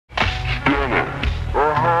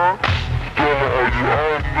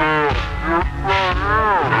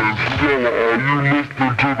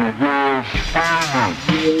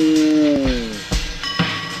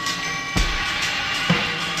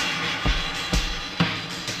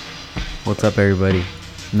What's up, everybody?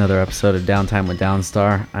 Another episode of Downtime with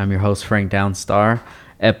Downstar. I'm your host, Frank Downstar.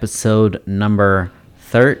 Episode number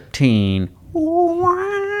 13.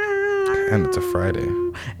 And it's a Friday.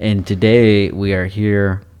 And today we are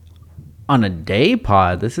here on a day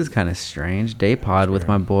pod. This is kind of strange. Day pod with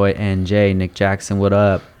my boy NJ, Nick Jackson. What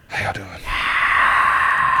up? How y'all doing?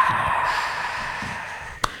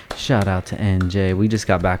 Shout out to NJ. We just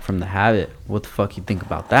got back from the Habit. What the fuck you think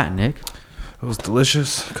about that, Nick? It was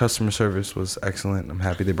delicious. Customer service was excellent. I'm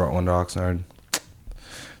happy they brought one to Oxnard.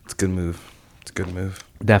 It's a good move.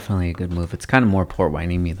 Definitely a good move. It's kind of more Port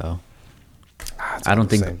Hueneme, though. I don't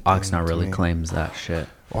think Oxnard really claims that shit.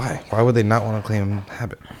 Why? Why would they not want to claim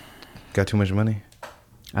Habit? Got too much money?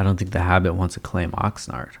 I don't think the Habit wants to claim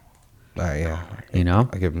Oxnard. Yeah. You know?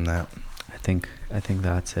 I give them that. I think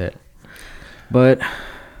that's it. But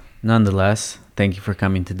nonetheless, thank you for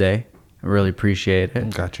coming today. I really appreciate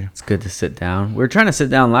it. Got you. It's good to sit down. We were trying to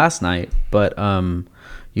sit down last night, but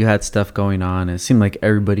you had stuff going on. It seemed like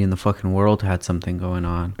everybody in the fucking world had something going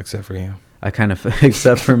on. Except for you. I kind of,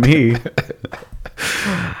 except for me.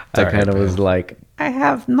 I kind of was like, I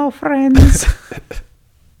have no friends.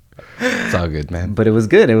 It's all good, man. But it was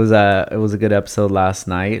good. It was a good episode last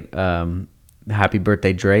night. Happy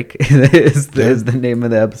birthday, Drake is the name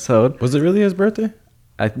of the episode. Was it really his birthday?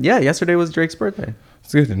 Yeah, yesterday was Drake's birthday.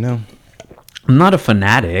 It's good to know. I'm not a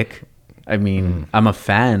fanatic. I mean, I'm a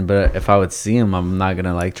fan, but if I would see him, I'm not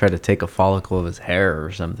gonna like try to take a follicle of his hair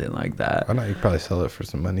or something like that. Why not? You probably sell it for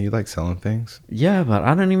some money. You like selling things. Yeah, but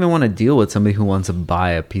I don't even want to deal with somebody who wants to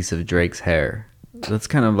buy a piece of Drake's hair. That's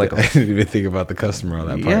kind of like I didn't even think about the customer on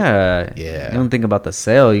that part. Yeah. You don't think about the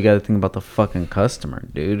sale. You got to think about the fucking customer,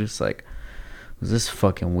 dude. It's like, who's this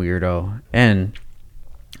fucking weirdo? And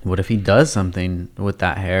what if he does something with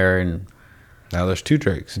that hair and now there's two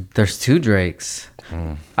Drakes. There's two Drakes.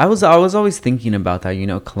 I was always thinking about that, you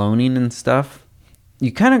know, cloning and stuff.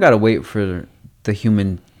 You kind of got to wait for the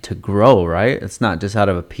human to grow, right? It's not just out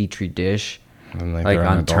of a petri dish, like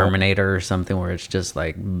on Terminator or something, where it's just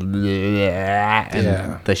like, and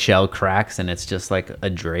the shell cracks and it's just like a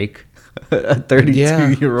Drake, a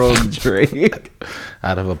 32-year-old Drake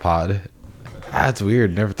out of a pod. That's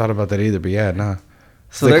weird. Never thought about that either. But yeah, nah.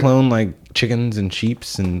 So they clone like chickens and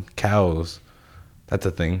sheeps and cows. That's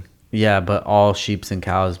a thing. Yeah, but all sheeps and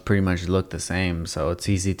cows pretty much look the same, so it's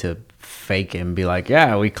easy to fake it and be like,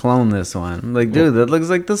 yeah, we cloned this one. I'm like, dude, that looks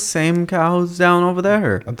like the same cows down over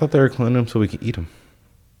there. I thought they were cloning them so we could eat them.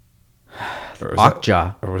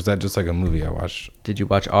 Okja. Or was that just like a movie I watched? Did you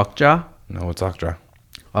watch Okja? No, what's Okja?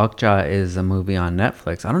 Okja is a movie on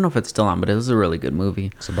Netflix. I don't know if it's still on, but it was a really good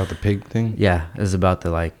movie. It's about the pig thing? Yeah, it was about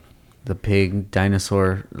the pig,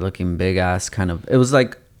 dinosaur-looking big-ass kind of... It was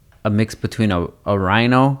like a mix between a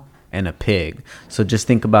rhino and a pig. So just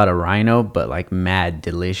think about a rhino, but like mad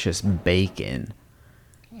delicious bacon.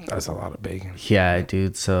 That's a lot of bacon. Yeah,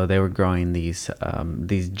 dude. So they were growing these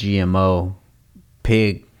GMO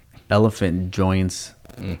pig elephant joints,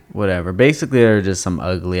 whatever. Basically, they're just some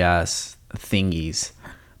ugly ass thingies,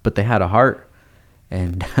 but they had a heart.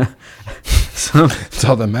 And that's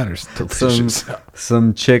all that matters. Delicious.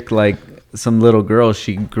 Some chick, like some little girl,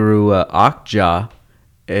 she grew Okja.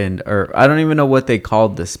 Or I don't even know what they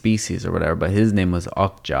called the species or whatever, but his name was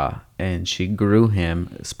Okja, and she grew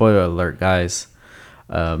him. Spoiler alert, guys.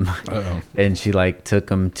 And she like took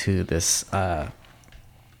him to this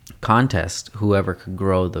contest. Whoever could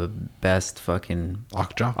grow the best fucking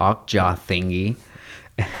Okja thingy.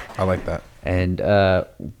 I like that. And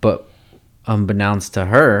but unbeknownst to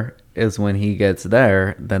her is when he gets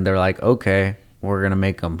there, then they're like, okay, we're gonna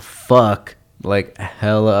make him fuck like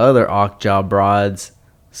hella other Okja broads.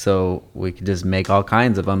 So we could just make all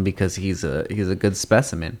kinds of them because he's a good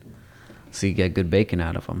specimen. So you get good bacon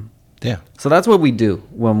out of him. Yeah. So that's what we do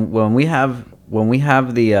when we have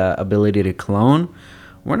the ability to clone.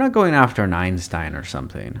 We're not going after an Einstein or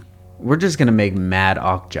something. We're just gonna make mad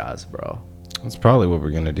Okjas, bro. That's probably what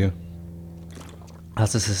we're gonna do.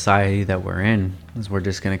 That's the society that we're in. Is we're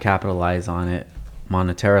just gonna capitalize on it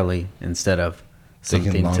monetarily instead of something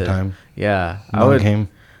taking a long time. Yeah,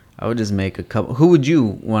 I would just make a couple. Who would you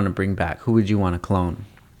want to bring back? Who would you want to clone?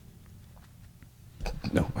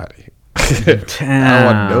 Nobody. I don't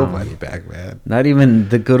want nobody back, man. Not even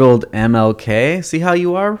the good old MLK? See how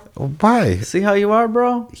you are? Why? See how you are,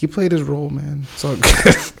 bro? He played his role, man. It's all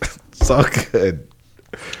good. It's all good.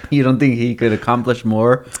 You don't think he could accomplish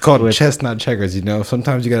more? It's called chess, not checkers, you know?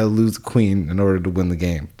 Sometimes you got to lose a queen in order to win the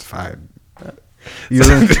game. It's fine. You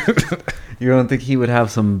don't think he would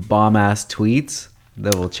have some bomb-ass tweets?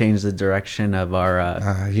 that will change the direction of our.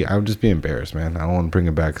 I would just be embarrassed, man. I don't want to bring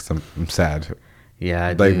it back because I'm sad. Yeah,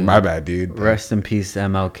 Like, dude. my bad, dude. Rest in peace,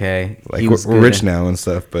 MLK. Like, we're rich now and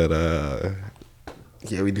stuff, but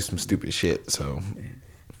yeah, we do some stupid shit. So,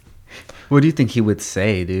 what do you think he would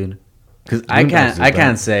say, dude? Because I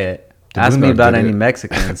can't say it. Ask me Boondocks about did any it.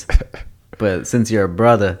 Mexicans. But since you're a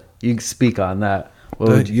brother, you can speak on that.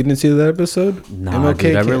 you didn't see that episode? No,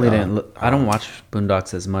 dude, I really didn't. I don't watch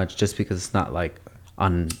Boondocks as much just because it's not like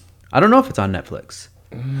on. I don't know if it's on Netflix.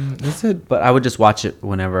 Is it? But I would just watch it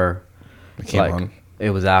whenever It came like on. it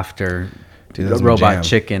was after Dude, that's the my Robot jam.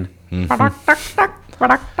 Chicken.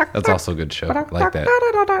 That's also a good show. I like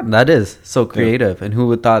that. That is so creative. And who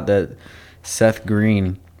would thought that Seth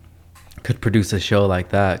Green could produce a show like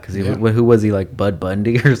that? Because who was he, like Bud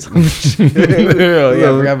Bundy or something? Yeah,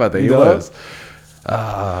 I forgot about that. He No. was.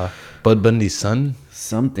 Bud Bundy's son.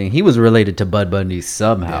 Something. He was related to Bud Bundy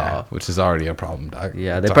somehow. Which is already a problem, Doc.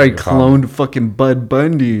 Yeah, It's they already probably a problem. cloned fucking Bud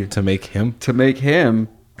Bundy To make him. to make him.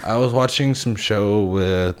 I was watching some show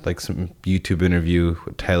with like some YouTube interview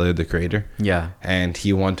with Tyler the Creator. Yeah. And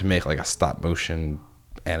he wanted to make like a stop motion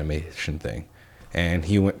animation thing. And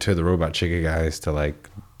he went to the Robot Chicken guys to like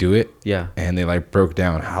do it. Yeah. And they like broke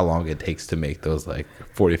down how long it takes to make those like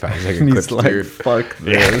 45-second And clips. he's like, dude. fuck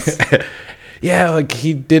this. Yeah, like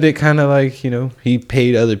he did it kind of like, you know, he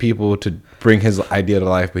paid other people to bring his idea to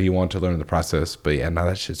life, but he wanted to learn the process. But yeah, now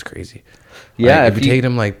that shit's crazy. Yeah, Like, if it you- take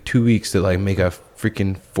them like 2 weeks to like make a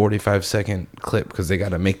freaking 45-second clip because they got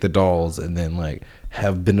to make the dolls and then like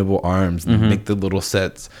have bendable arms and make the little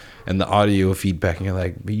sets and the audio feedback. And you're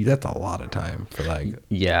like, that's a lot of time for like,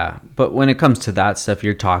 Yeah. But when it comes to that stuff,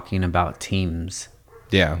 you're talking about teams.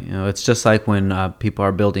 yeah. You know, it's just like when people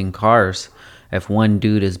are building cars. If one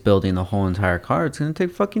dude is building the whole entire car, it's going to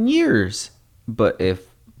take fucking years. But if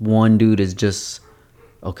one dude is just,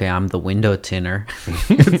 okay, I'm the window tinner,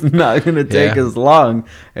 it's not going to take Yeah. as long.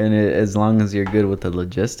 And as long as you're good with the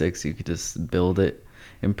logistics, you could just build it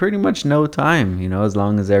in pretty much no time, you know, as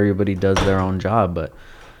long as everybody does their own job. But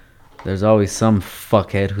there's always some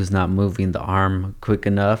fuckhead who's not moving the arm quick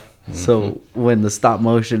enough. So when the stop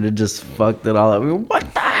motion, it just fucked it all up.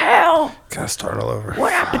 What the hell? Gotta start all over.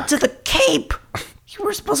 What happened to the cape? You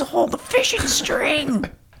were supposed to hold the fishing string.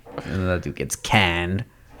 And that dude gets canned.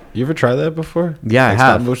 You ever tried that before? Yeah, I Like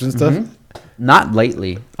have. Stop motion stuff? Not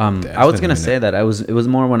lately. I was been a gonna say that it was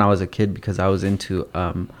more when I was a kid because I was into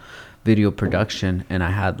video production and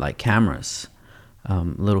I had like cameras,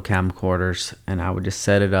 little camcorders, and I would just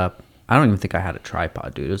set it up. I don't even think I had a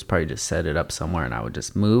tripod, dude. It was probably just set it up somewhere and I would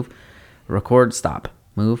just move, record, stop,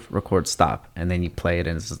 move, record, stop, and then you play it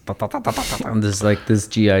and it's just, and there's like this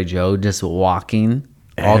G.I. Joe just walking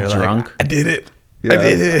all you're like, drunk. I did it. Yeah, I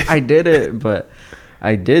did it. I did it, but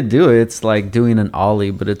I did do it. It's like doing an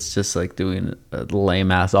ollie, but it's just like doing a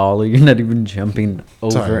lame ass ollie. You're not even jumping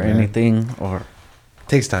over Sorry, man. anything, or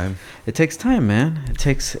Takes time. it takes time, man. It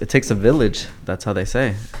takes a village. That's how they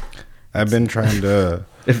say. I've been trying to.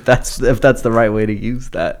 If that's the right way to use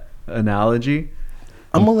that analogy,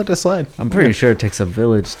 I'm gonna let it slide. I'm pretty sure it takes a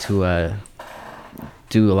village to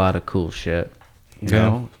do a lot of cool shit. You Yeah.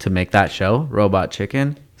 know, to make that show, Robot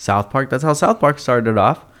Chicken, South Park. That's how South Park started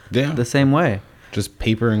off. Yeah. The same way. Just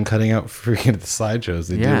paper and cutting out freaking the slideshows.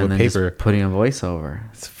 They Yeah, do and with then paper. just putting a voiceover.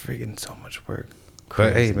 It's freaking so much work. But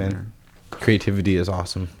Crazy, hey, man, man. creativity is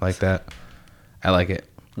awesome like that. I like it.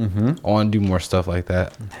 I want to do more stuff like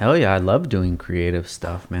that. Hell yeah, I love doing creative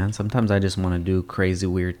stuff, man. Sometimes I just want to do crazy,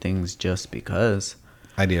 weird things just because.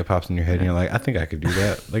 Idea pops in your head, and you're like, I think I could do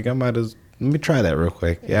that. Like, I might as let me try that real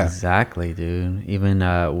quick. Yeah. Exactly, dude. Even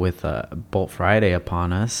with Bolt Friday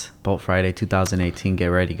upon us, Bolt Friday 2018. Get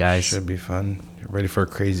ready, guys. Should be fun. You're ready for a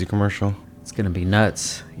crazy commercial? It's gonna be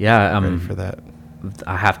nuts. Yeah, Ready for that?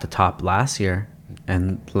 I have to top last year,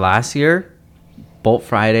 and last year, Bolt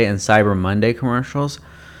Friday and Cyber Monday commercials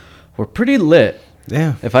were pretty lit.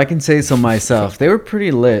 Yeah. If I can say so myself, they were pretty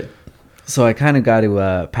lit. So I kind of got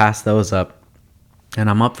to pass those up, and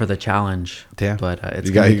I'm up for the challenge. Yeah. But it's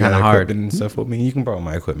you gonna got be kind of hard. equipment and stuff with me. You can borrow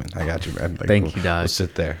my equipment. I got you, man. Like, Thank you, dog. We'll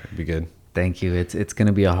sit there. It'd be good. Thank you. It's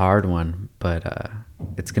gonna be a hard one, but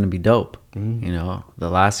it's gonna be dope. You know, the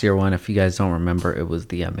last year one, if you guys don't remember, it was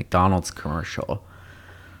the McDonald's commercial,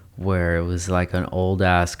 where it was like an old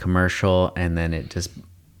ass commercial, and then it just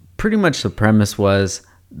pretty much the premise was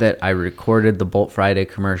that I recorded the Bolt Friday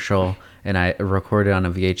commercial and I recorded on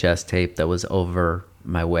a VHS tape that was over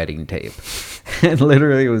my wedding tape. And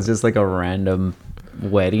literally it was just like a random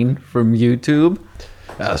wedding from YouTube.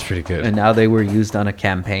 That was pretty good. And now they were used on a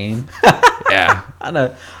campaign. yeah. on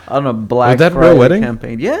a Black Was that a Friday real wedding?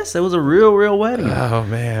 campaign. Yes, it was a real wedding. Oh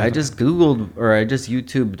man. I just Googled or I just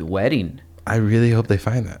YouTubed wedding. I really hope they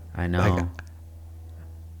find that. I know. Like,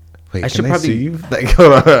 wait, I can should they probably- sue you? Like,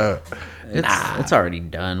 hold on. It's already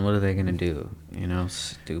done. What are they gonna do? You know,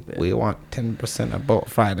 stupid. We want 10% about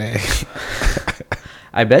Friday.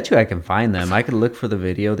 I bet you I can find them. I could look for the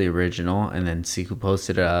video, the original, and then see who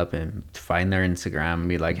posted it up and find their Instagram and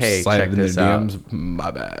be like, hey, Slide check in their this out. DMs.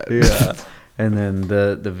 My bad. Yeah. And then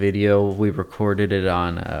the video, we recorded it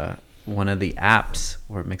on one of the apps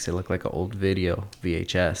where it makes it look like an old video,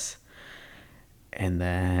 VHS. And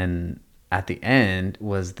then at the end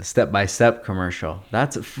was the step-by-step commercial.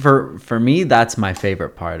 That's for me, that's my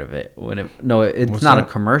favorite part of it. It's What's not that?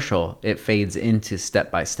 a commercial. It fades into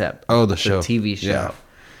step-by-step. Oh, the show. TV show. Yeah.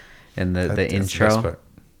 And the That's the best intro. part.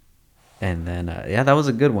 And then, that was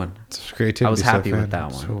a good one. It's creativity. I was happy stuff, with man.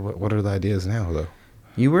 that one. So what are the ideas now, though?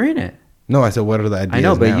 You were in it. No, I said, what are the ideas I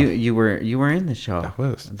know, but now? you were in the show. I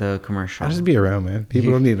was. The commercial. I just be around, man.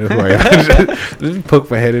 People don't need to know who I am. Just poke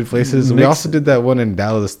my head in places. We also did that one in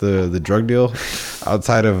Dallas, the drug deal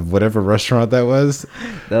outside of whatever restaurant that was.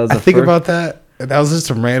 That was I the think first- about that. And that was just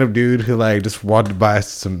some random dude who like just wanted to buy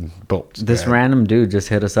some bolts. This man. random dude just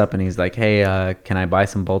hit us up and he's like, hey, can I buy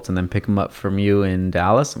some bolts and then pick them up from you in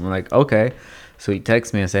Dallas? And we're like, okay. So he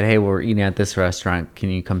texted me and said, hey, we're eating at this restaurant. Can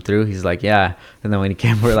you come through? He's like, yeah. And then when he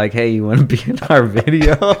came, we're like, hey, you want to be in our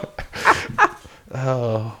video?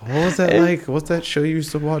 Oh, what was that like? What's that show you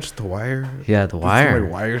used to watch? The Wire? Yeah, The Did some, Wire.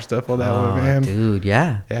 like, Wire stuff on that Oh, one, man. dude,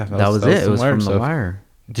 yeah. Yeah, that was that was it. It some was Wire from The stuff. Wire.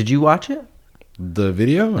 Did you watch it? The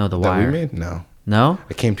video? No, The that Wire. we made? No. No?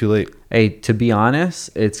 I came too late. Hey, to be honest,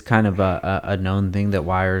 it's kind of a known thing that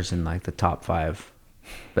Wire's in like the top 5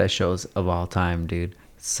 best shows of all time, dude.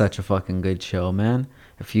 It's such a fucking good show, man.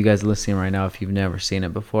 If you guys are listening right now, if you've never seen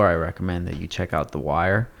it before, I recommend that you check out The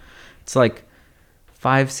Wire. It's like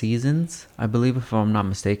 5 seasons, I believe, if I'm not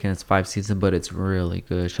mistaken. It's 5 seasons, but it's really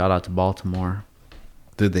good. Shout out to Baltimore.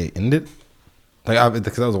 Did they end it? Like,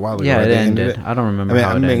 because that was a while ago. Yeah, right? it They ended. I don't remember I mean, how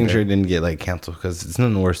I'm it making ended. sure it didn't get like canceled because it's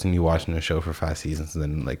nothing worse than you watching a show for 5 seasons and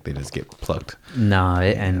then like they just get plucked. No,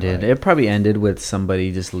 it ended. It probably ended with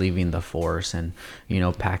somebody just leaving the force and,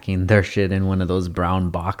 packing their shit in one of those brown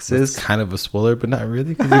boxes. It's kind of a spoiler, but not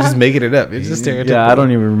really because they're just making it up. It's just stereotypical. Yeah, I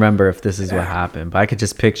don't even remember if this is what happened, but I could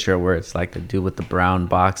just picture where it's like the dude with the brown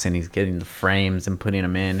box and he's getting the frames and putting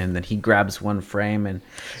them in, and then he grabs one frame and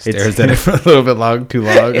stares at it for a little bit too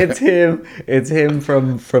long. It's him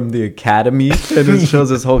from the academy, and it shows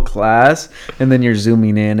his whole class, and then you're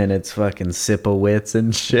zooming in and it's fucking Sipowicz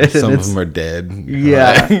and shit. Some and of them are dead.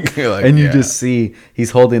 Yeah. You're like, and you yeah. just see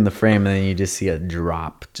he's holding the frame, and then you just see a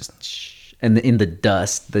drop and in the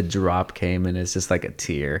dust the drop came, and it's just like a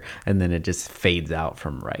tear, and then it just fades out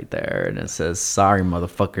from right there, and it says, sorry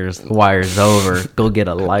motherfuckers, the wire's over, go get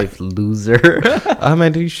a life, loser.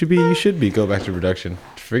 Man, you should be go back to production.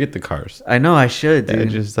 Forget the cars. I know I should, dude. Yeah,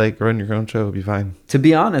 just like run your own show, it'll be fine. To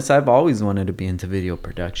be honest, I've always wanted to be into video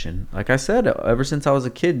production. Like I said, ever since I was a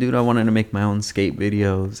kid, dude, I wanted to make my own skate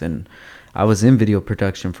videos, and I was in video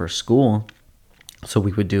production for school. So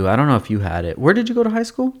we would do, I don't know if you had it. Where did you go to high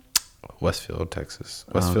school? Westfield, Texas.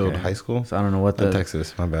 Westfield Okay. High School. So I don't know what Not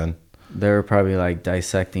Texas, my bad. they were probably like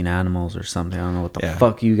dissecting animals or something. I don't know what the Yeah.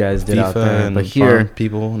 fuck you guys did out FIFA there. and But farm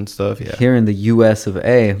people and stuff. Yeah. here in the US of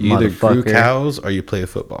A, You either grew motherfucker. cows or you play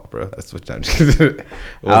football, bro. That's what I'm just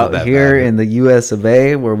Out here in the US of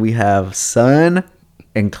A, where we have sun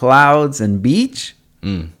and clouds and beach,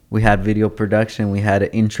 we had video production. We had an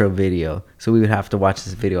intro video, so we would have to watch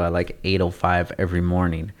this video at like 8:05 every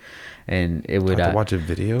morning, and it would to watch a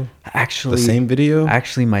video. actually The same video?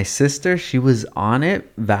 Actually, my sister, she was on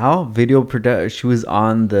it. Val video production. She was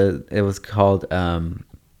on the. It was called.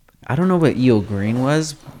 I don't know what EO Green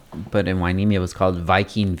was, but in Wainimi it was called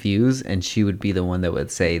Viking Views, and she would be the one that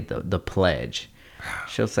would say the pledge.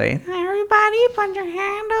 She'll say, "Everybody, put your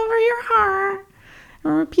hand over your heart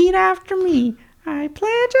and repeat after me. I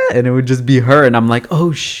pledge it." And it would just be her, and I'm like,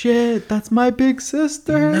 "Oh shit, that's my big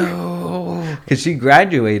sister." No. Because she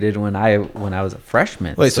graduated when I was a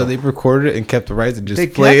freshman. Wait, so they recorded it and kept the rights and just They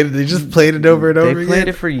played kept- it? They just played it over and over They again? played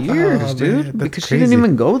it for years, Oh, dude. man, that's because she didn't crazy.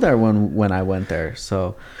 even go there when I went there.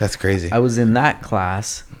 So That's crazy. I was in that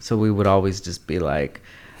class. So we would always just be like,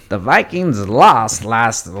 the Vikings lost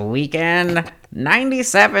last weekend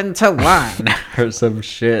 97-1 or some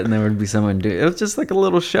shit. And there would be someone do it. Was just like a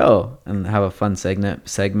little show and have a fun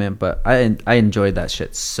segment. But I enjoyed that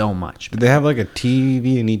shit so much. Did they have like a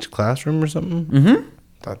TV in each classroom or something? Mm-hmm.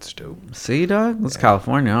 That's dope. See, dog? It's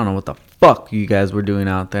California. I don't know what the fuck you guys were doing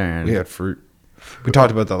out there. And We had fruit. We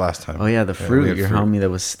talked about that last time. oh, yeah, the we fruit. had Your fruit. homie that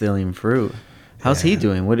was stealing fruit. How's he Yeah.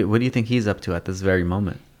 doing? What do you think he's up to at this very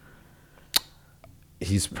moment?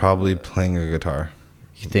 He's probably playing a guitar.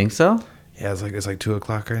 You think so? Yeah, it's like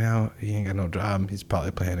 2:00 right now. He ain't got no job. He's probably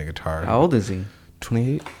playing a guitar. How old is he?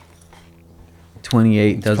 28.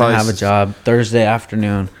 28, doesn't probably have a job. Thursday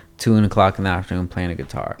afternoon, 2:00 in the afternoon, playing a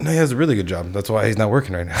guitar. No, he has a really good job. That's why he's not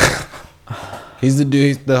working right now. He's the dude,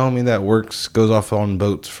 he's the homie that works, goes off on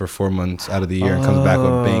boats for 4 months out of the year and comes back with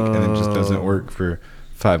a bank and then just doesn't work for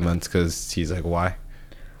 5 months because he's like, why?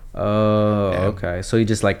 Oh, okay. So he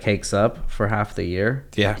just like cakes up for half the year?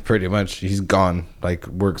 Yeah, pretty much. He's gone, like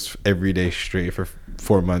works every day straight for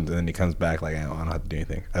 4 months and then he comes back like, I don't have to do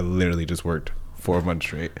anything. I literally just worked 4 months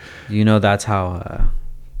straight. You know, that's how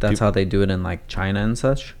they do it in like China and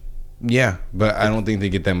such? Yeah, but I don't think they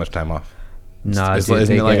get that much time off. No,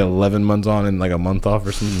 Isn't it like 11 months on and like a month off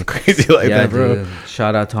or something crazy like that, bro? Dude.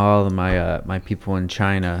 Shout out to all of my people in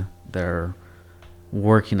China. They're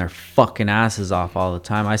working their fucking asses off all the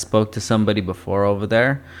time. I spoke to somebody before over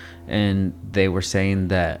there, and they were saying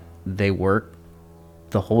that they work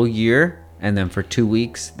the whole year, and then for 2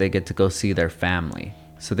 weeks they get to go see their family.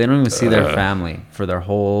 So they don't even see their family for their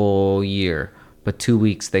whole year, but 2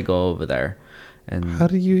 weeks they go over there. And how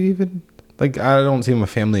do you even? Like, I don't see my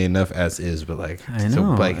family enough as is, but like, I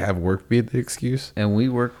know. to like have work be the excuse. And we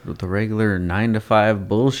work with the regular 9 to 5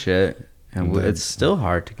 bullshit, and it's still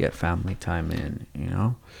hard to get family time in, you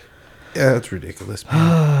know? Yeah, that's ridiculous,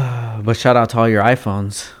 man. But shout out to all your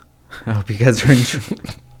iPhones. I hope you guys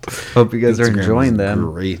are enjoying them.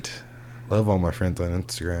 Great. Love all my friends on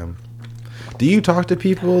Instagram. Do you talk to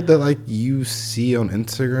people that like you see on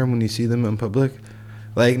Instagram when you see them in public?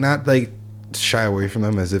 Like, not like shy away from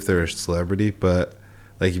them as if they're a celebrity, but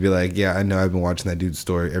like you'd be like, yeah, I know I've been watching that dude's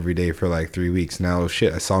story every day for like 3 weeks now.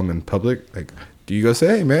 Shit, I saw him in public. Like, do you go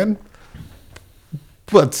say, hey man,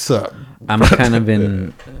 what's up? I'm kind of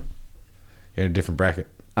in You're in a different bracket.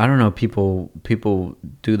 I don't know, people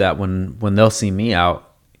do that when they'll see me out.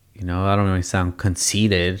 You know, I don't really sound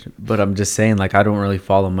conceited, but I'm just saying, like, I don't really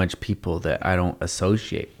follow much people that I don't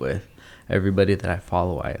associate with. Everybody that I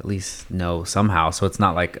follow, I at least know somehow. So it's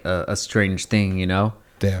not like a strange thing, you know?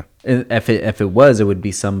 Yeah. If it was, it would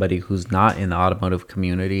be somebody who's not in the automotive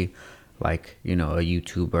community, like, you know, a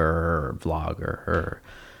YouTuber or a vlogger or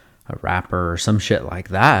a rapper or some shit like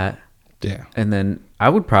that. Yeah. And then I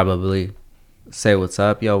would probably say, what's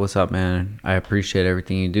up? Yo, what's up, man? I appreciate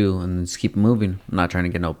everything you do. And just keep moving. I'm not trying to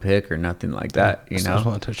get no pic or nothing like that, you know? I just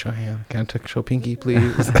want to touch your hand. Can I touch your pinky,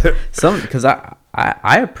 please? Because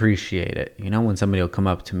I appreciate it, you know, when somebody will come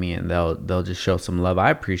up to me and they'll just show some love. I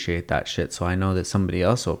appreciate that shit, so I know that somebody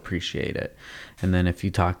else will appreciate it. And then if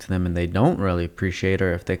you talk to them and they don't really appreciate,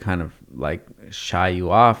 or if they kind of like shy you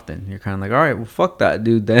off, then you're kind of like, all right, well, fuck that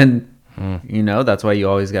dude then. You know, that's why you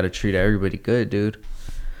always got to treat everybody good, dude.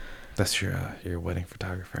 That's your wedding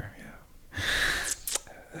photographer. Yeah.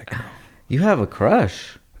 That girl. You have a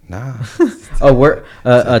crush? Nah. Oh, we're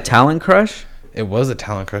a talent crush? It was a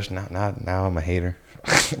talent crush. Now I'm a hater.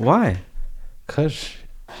 Why? Cause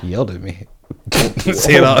she yelled at me.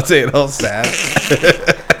 say it all sad.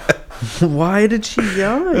 Why did she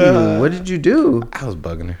yell at you? What did you do? I was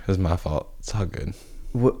bugging her. It was my fault. It's all good.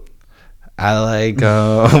 What? I like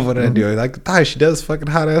what did I do? Like, she does fucking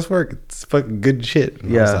hot ass work. It's fucking good shit.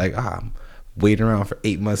 And I was like, I'm waiting around for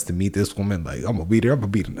 8 months to meet this woman. Like, I'm gonna beat her. I'm gonna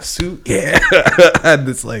beat her in a suit. Yeah. I had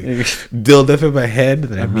this like build up in my head.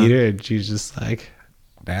 Then I meet her and she's just like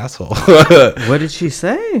an asshole. What did she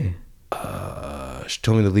say? She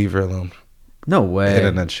told me to leave her alone. No way. In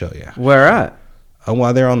a nutshell, yeah. Where at?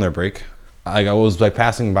 While they're on their break, I was like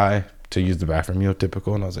passing by to use the bathroom, you know,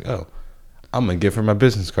 typical. And I was like, oh, I'm gonna give her my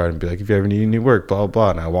business card and be like, if you ever need any work, blah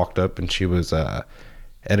blah. And I walked up and she was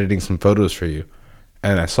editing some photos for you,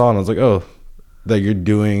 and I saw it and I was like, oh, that you're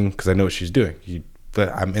doing, because I know what she's doing. But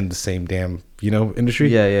I'm in the same damn, you know, industry.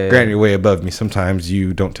 Yeah. Granted, you're way above me. Sometimes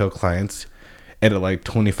you don't tell clients, edit like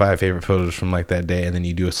 25 favorite photos from like that day, and then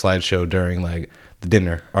you do a slideshow during like the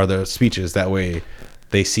dinner or the speeches. That way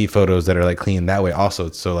they see photos that are like clean that way also.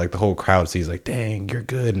 So like the whole crowd sees like, dang, you're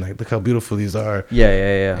good, and like look how beautiful these are.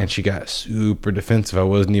 Yeah. And she got super defensive. I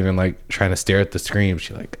wasn't even like trying to stare at the screen.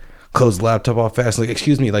 She like closed the laptop off fast. Like,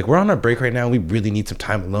 excuse me, like we're on our break right now. We really need some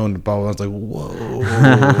time alone. Blah, blah. I was like,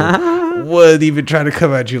 whoa, wasn't even trying to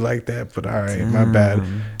come at you like that. But all right, my bad.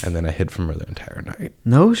 And then I hid from her the entire night.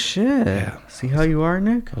 No shit. Yeah. See how you are,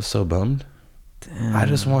 Nick? I was so bummed. Damn. I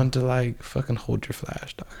just wanted to like fucking hold your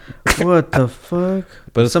flash, dog. What the fuck?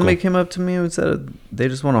 But if somebody came up to me and said they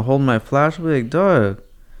just want to hold my flash, I'd be like, dog,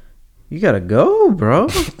 you gotta go, bro.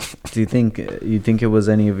 Do you think it was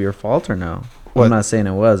any of your fault or no? What? I'm not saying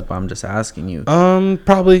it was, but I'm just asking you.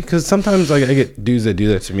 Probably, because sometimes like I get dudes that do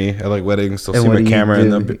that to me at like weddings. They'll see my camera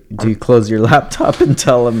and they'll do you close your laptop and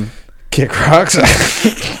tell them kick rocks?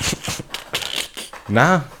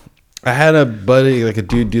 Nah. I had a buddy, like a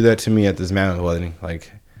dude, do that to me at this mountain wedding.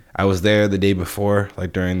 Like, I was there the day before,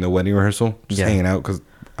 like during the wedding rehearsal, just Yeah. hanging out because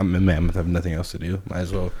I'm a mammoth. I have nothing else to do. Might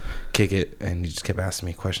as well kick it. And he just kept asking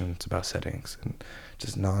me questions about settings and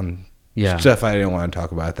just Yeah. stuff I didn't want to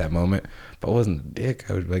talk about at that moment. But I wasn't a dick.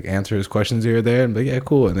 I would like answer his questions here or there and be like, yeah,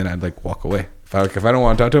 cool. And then I'd like walk away. If I don't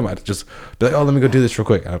want to talk to him, I'd just be like, oh, let me go do this real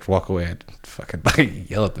quick. I'd walk away. I'd fucking like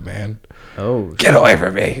yell at the man. Oh, Get away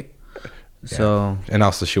from me. so And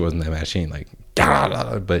also, she wasn't that mad. She ain't like,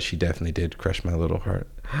 "Gah," but she definitely did crush my little heart.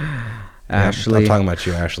 Ashley, I'm talking about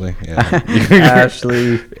you, Ashley. Yeah.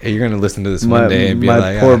 Ashley, You're gonna listen to this my, one day and be my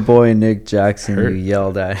like, poor boy Nick Jackson, Hurt. you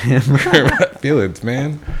yelled at him. feelings,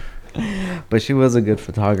 man. But she was a good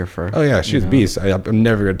photographer. Oh yeah, she was you a know? beast. I'm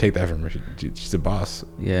never gonna take that from her. She's a boss.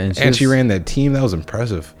 Yeah, and And she was- ran that team. That was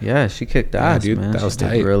impressive. Yeah, she kicked Yeah, ass, dude, man. that She was did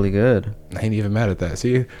tight. really good. I ain't even mad at that.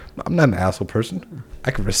 See, I'm not an asshole person.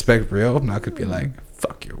 I can respect real. I'm not gonna be like,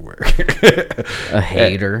 fuck your work. A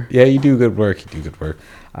hater. Yeah, you do good work. You do good work.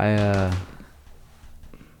 Yeah,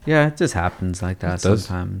 it just happens like that It does.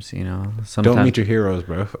 sometimes, you know. Sometimes. Don't meet your heroes,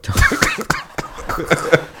 bro.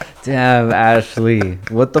 Damn, Ashley.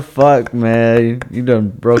 What the fuck, man? You done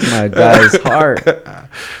broke my guy's heart.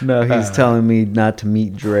 No, he's telling me not to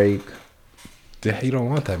meet Drake. Yeah, you don't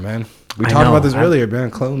want that, man. We I talked know, about this earlier,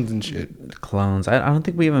 man. Clones and shit. Clones. I don't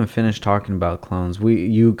think we even finished talking about clones.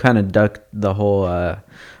 You kind of ducked the whole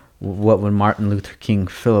what would Martin Luther King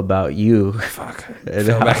feel about you? Fuck. And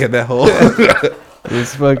Fell how- back at that hole.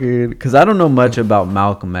 It's fucking because I don't know much about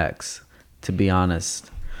Malcolm X, to be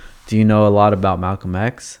honest. Do you know a lot about Malcolm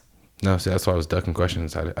X? No, see, that's why I was ducking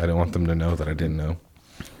questions. I didn't want them to know that I didn't know.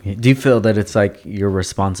 Do you feel that it's like your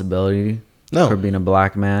responsibility No. for being a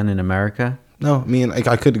black man in America? No, I mean, like,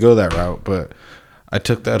 I could go that route, but I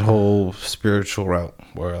took that whole spiritual route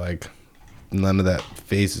where, like, none of that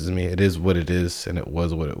phases me. It is what it is, and it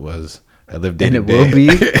was what it was. I lived day And to it day. will be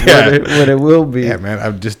Yeah. what it will be. Yeah, man, I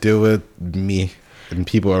just deal with me and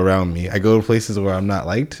people around me. I go to places where I'm not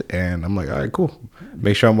liked, and I'm like, all right, cool.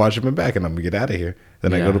 Make sure I'm watching my back, and I'm gonna get out of here.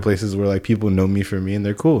 Then I go Yeah. to places where like people know me for me, and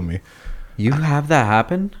they're cool with me. You have that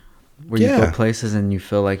happen? Where you Yeah. go places and you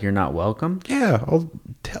feel like you're not welcome? Yeah, I'll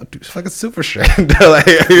tell, dude, it's fucking super strand. Like,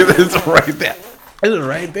 it's right there. It's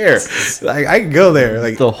right there. Like, I can go there.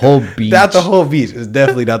 Like The whole beach. Not the whole beach. It's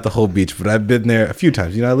definitely not the whole beach, but I've been there a few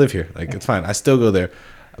times. You know, I live here. Like, it's fine. I still go there.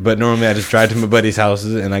 But normally I just drive to my buddy's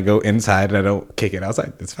houses and I go inside and I don't kick it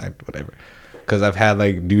outside. It's fine. Whatever. Because I've had,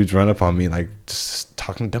 like, dudes run up on me, like, just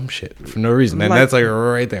talking dumb shit for no reason. And Like- that's, like,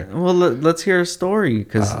 right there. Well, let's hear a story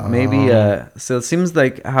because maybe. So it seems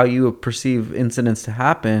like how you perceive incidents to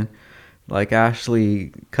happen, like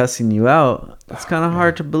Ashley cussing you out. It's kind of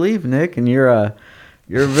hard to believe, Nick. And you're a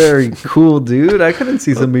very cool dude. I couldn't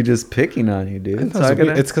see somebody just picking on you, dude. So I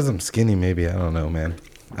gotta, It's because I'm skinny, maybe. I don't know, man.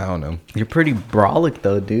 I don't know. you're pretty brolic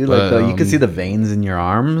though, dude. But, Like you can see the veins in your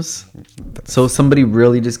arms. So somebody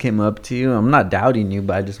really just came up to you. I'm not doubting you,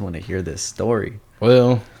 but I just want to hear this story.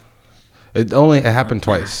 Well, it happened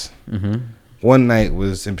twice. Mm-hmm. One night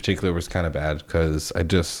in particular was kind of bad because I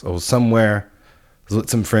was somewhere, I was with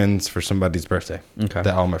some friends for somebody's birthday. Okay.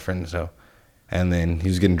 That all my friends know. And then he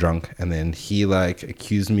was getting drunk, and then he like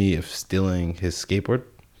accused me of stealing his skateboard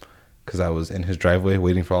because I was in his driveway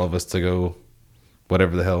waiting for all of us to go,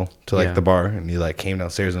 whatever the hell, to like Yeah. the bar, and he like came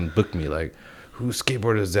downstairs and booked me like, whose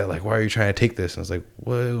skateboard is that? Like, why are you trying to take this? And I was like,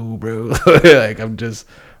 whoa, bro, like I'm just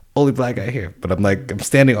only black guy here, but I'm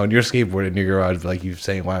standing on your skateboard in your garage, like you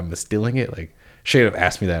saying why I'm stealing it, like straight up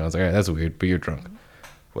asked me that. And I was like, all right, that's weird, but you're drunk,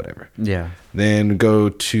 whatever. Yeah. Then go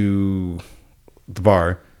to the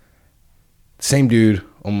bar. Same dude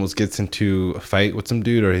almost gets into a fight with some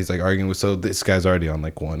dude, or he's like arguing with. So this guy's already on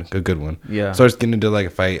like a good one. Yeah. Starts getting into like a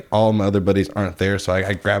fight. All my other buddies aren't there, so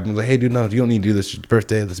I grab him. I was like, hey, dude, no, you don't need to do this. It's your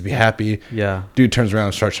birthday. Let's be happy. Yeah. Dude turns around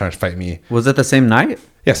and starts trying to fight me. Was it the same night?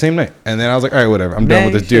 Yeah, same night. And then I was like, all right, whatever. I'm done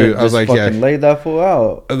Man, with this you dude. should've I was just like, yeah. fucking laid that fool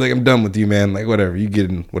out. I was like, I'm done with you, man. Like, whatever. You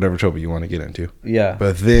get in whatever trouble you want to get into. Yeah.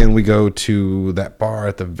 But then we go to that bar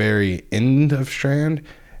at the very end of Strand.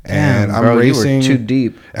 And Damn, I'm bro, racing. You were too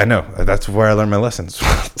deep. I know. That's where I learned my lessons.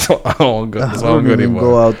 So I don't go. That's why I don't go even anymore.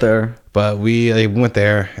 go out there. But we went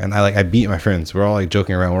there, and I beat my friends. We're all like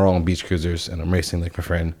joking around. We're all on beach cruisers, and I'm racing like my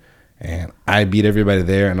friend. And I beat everybody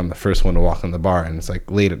there, and I'm the first one to walk in the bar. And it's like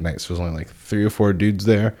late at night, so there's only like 3 or 4 dudes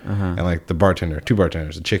there, and like the bartender, 2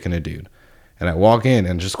 bartenders, a chick and a dude. And I walk in,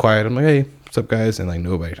 and just quiet. I'm like, hey, what's up, guys? And like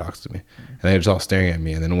nobody talks to me, and they're just all staring at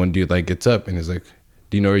me. And then one dude like gets up and he's like,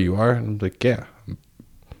 do you know where you are? And I'm like, yeah.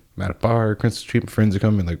 I'm at a bar, Prince Street, my friends are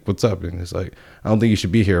coming, like, what's up? And he's like, I don't think you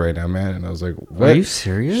should be here right now, man. And I was like, what? Are you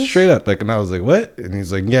serious? Straight up. Like, and I was like, what? And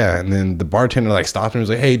he's like, yeah. And then the bartender like stopped him and was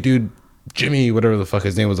like, hey, dude, Jimmy, whatever the fuck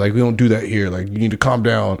his name was, like, we don't do that here. Like, you need to calm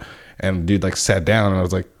down. And the dude like sat down, and I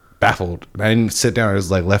was like, baffled. And I didn't sit down. I was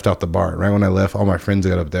like left out the bar. Right when I left, all my friends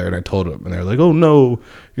got up there and I told them, and they were like, "Oh no,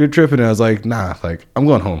 you're tripping." And I was like, "Nah, like I'm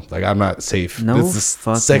going home. Like I'm not safe." No this is the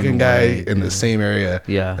fucking second guy way, in the dude. same area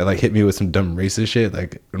Yeah. that like hit me with some dumb racist shit.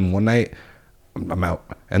 Like in one night, I'm out.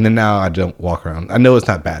 And then now I don't walk around. I know it's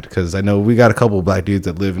not bad because I know we got a couple of black dudes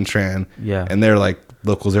that live in Tran. Yeah. And they're like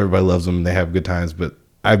locals. Everybody loves them. They have good times. But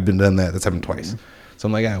I've been done that. That's happened twice. So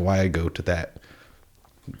I'm like, why I go to that?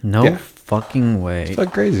 No Yeah. fucking way. It's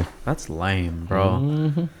like crazy. That's lame,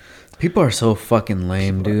 bro. People are so fucking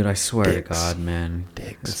lame, dude. I swear to God, man.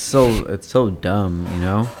 It's so dumb, you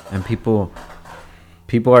know? And people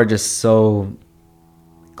are just so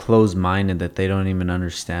closed-minded that they don't even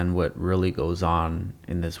understand what really goes on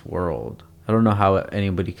in this world. I don't know how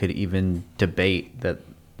anybody could even debate that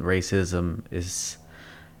racism is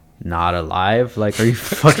not alive. Like, are you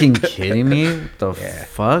fucking kidding me? What the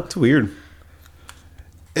fuck? It's weird.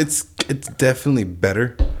 It's definitely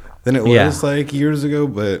better than it was Yeah. like years ago,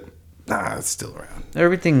 but nah, it's still around.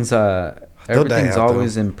 Everything's out,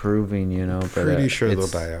 always though. improving, you know. But Pretty sure they'll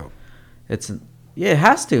it's- die out. It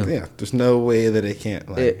has to. Yeah, there's no way that it can't.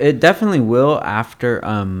 Like, It definitely will after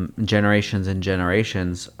generations and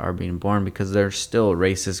generations are being born, because there's still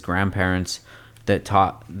racist grandparents that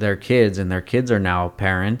taught their kids, and their kids are now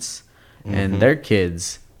parents, and their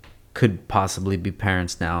kids could possibly be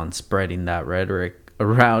parents now and spreading that rhetoric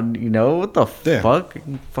around. You know what the Yeah. fuck?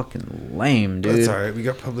 Fucking lame, dude. That's all right. We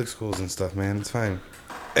got public schools and stuff, man. It's fine.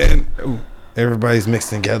 And everybody's mixed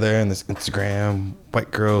together in this Instagram.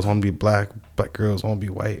 White girls want to be black. Black girls want to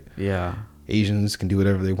be white. Yeah, Asians can do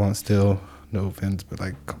whatever they want still. No offense, but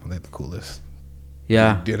like, come on, they're the coolest.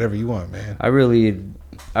 yeah. Do whatever you want, man. I really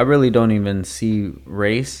don't even see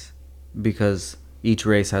race, because each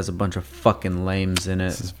race has a bunch of fucking lames in it.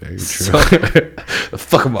 This is very true. So,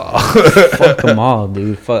 Fuck them all. fuck them all,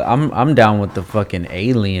 dude. Fuck, I'm down with the fucking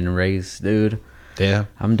alien race, dude. Yeah.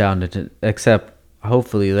 I'm down to except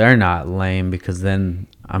hopefully they're not lame, because then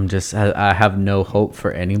I have no hope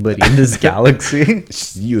for anybody in this galaxy.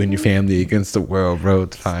 It's you and your family against the world, bro.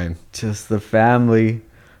 It's fine. Just the family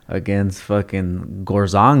against fucking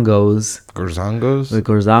Gorzongos. Gorzongos? The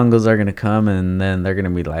Gorzongos are gonna come, and then they're gonna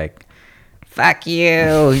be like, "Fuck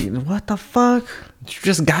you! What the fuck? You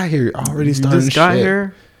just got here. Already You started just got shit.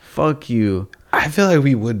 here? Fuck you!" I feel like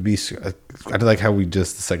we would be. I like how we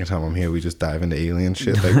just, the second time I'm here, we just dive into alien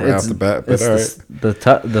shit like right off the bat. But it's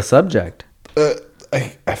all right. the subject.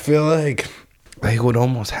 I feel like it would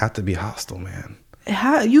almost have to be hostile, man.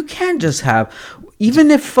 You can't just have,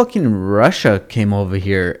 even if fucking Russia came over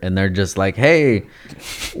here and they're just like, "Hey,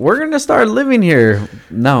 we're gonna start living here."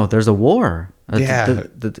 No, there's a war. Yeah.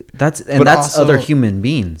 That's But also, other human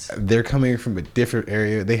beings. They're coming from a different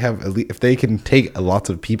area. They have if they can take lots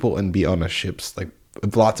of people and be on a ships, like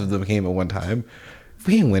if lots of them came at one time,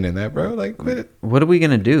 we ain't winning that, bro. Like, quit it. What are we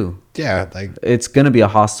gonna do? Yeah, like, It's gonna be a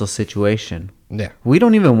hostile situation. yeah. We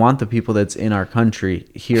don't even want the people that's in our country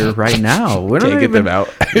here right now. We don't Can't get even, them out.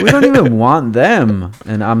 We don't even want them.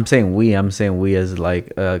 And I'm saying we as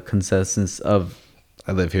like a consensus of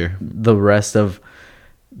I live here. the rest of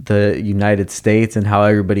the United States and how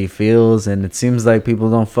everybody feels. And it seems like people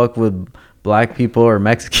don't fuck with black people or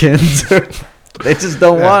Mexicans. They just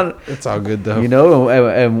don't want. It's all good though. You know,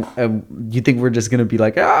 and you think we're just gonna be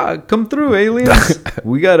like, come through, aliens.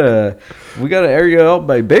 we got a area out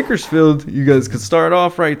by Bakersfield. You guys could start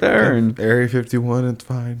off right there, and Area 51, it's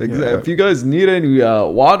fine. Yeah. if you guys need any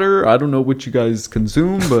water, I don't know what you guys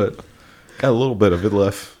consume, but Got a little bit of it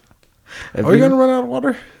left. if Are we gonna run out of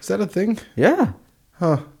water? Is that a thing? Yeah,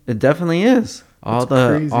 Huh. it definitely is. All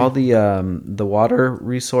That's crazy. the water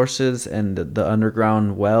resources and the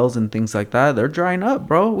underground wells and things like that, they're drying up,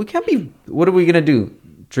 bro. We can't be. What are we gonna do?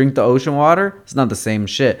 Drink the ocean water? It's not the same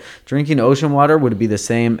shit. Drinking ocean water would be the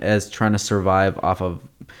same as trying to survive off of,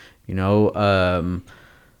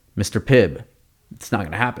 Mr. Pibb. It's not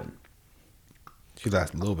gonna happen. You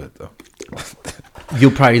last a little bit though.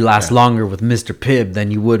 You'll probably last longer with Mr. Pibb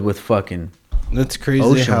than you would with fucking. It's crazy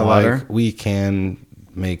Ocean how water. like we can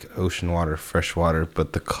make ocean water fresh water,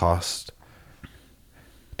 but the cost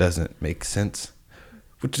doesn't make sense.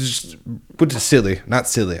 Which is silly. Not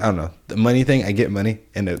silly. I don't know. The money thing, I get money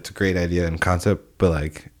and it's a great idea and concept, but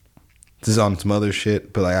like this is on some other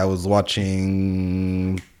shit. But like I was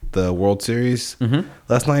watching the World Series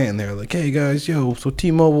last night and they were like, "Hey guys, so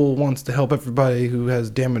T-Mobile wants to help everybody who has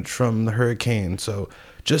damage from the hurricane. So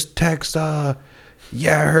just text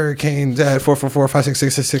hurricanes at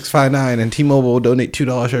 444-566-6659 and T-Mobile will donate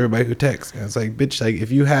 $2 to everybody who texts." And it's like, bitch, like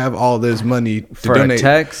if you have all this money to For a donate,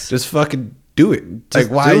 text? just fucking do it. Just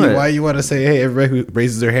Like, why do it. why you want to say, hey, everybody who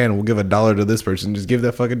raises their hand will give $1 to this person? Just give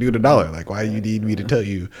that fucking dude $1. Like, why you need me to tell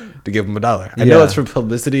you to give him $1? I know Yeah. it's for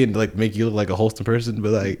publicity and like make you look like a wholesome person,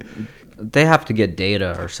 but like, They have to get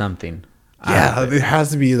data or something. yeah, it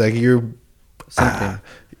has to be like you're Something.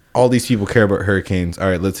 all these people care about hurricanes. All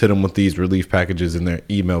right, let's hit them with these relief packages in their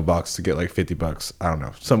email box to get like $50. I don't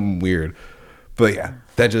know, something weird. But yeah,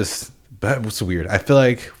 that was weird. I feel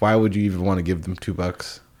like why would you even want to give them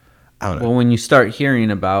 $2? I don't know. Well, when you start hearing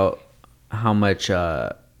about how much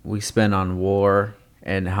we spend on war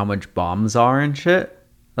and how much bombs are and shit,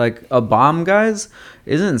 like a bomb, guys,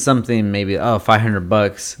 isn't something maybe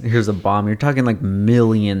 $500. Here's a bomb. You're talking like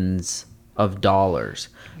millions of dollars,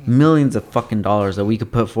 millions of fucking dollars that we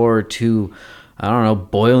could put forward to, I don't know,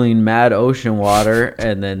 boiling mad ocean water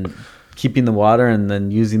and then keeping the water and then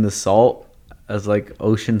using the salt as like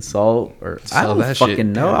ocean salt, or I Sell don't that fucking shit,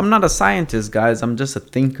 know. yeah. I'm not a scientist, guys. I'm just a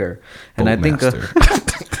thinker, and I think Master.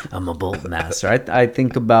 I'm a bolt master. I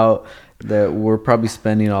think about that we're probably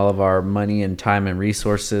spending all of our money and time and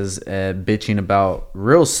resources bitching about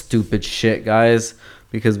real stupid shit, guys,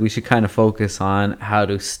 because we should kind of focus on how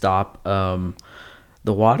to stop the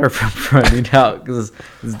water from running out, because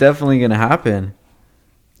it's definitely gonna happen.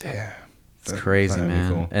 Yeah, It's crazy,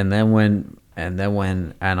 man. And then when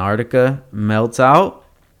Antarctica melts out,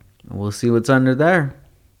 we'll see what's under there.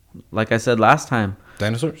 Like I said last time,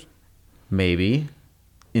 Dinosaurs. maybe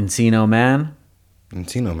Encino Man.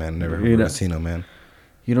 Encino Man. Never heard You of know- Encino Man.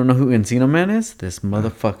 You don't know who Encino Man is? This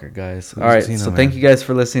motherfucker, guys. All right, Encino so Man? thank you guys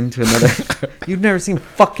for listening to another. You've never seen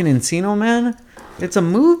fucking Encino Man? It's a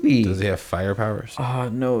movie. Does he have fire powers? Oh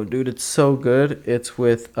no, dude, it's so good. It's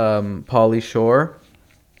with Pauly Shore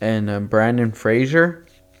and Brandon Fraser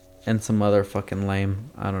and some other fucking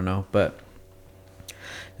lame. I don't know, but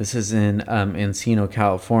this is in Encino,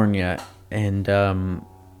 California, and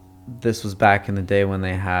this was back in the day when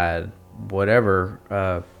they had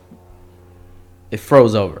whatever. It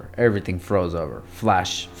froze over. Everything froze over.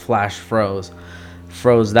 Flash froze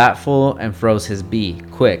that fool and froze his bee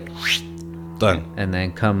quick. Done. And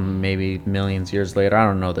then come maybe millions years later, I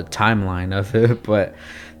don't know the timeline of it, but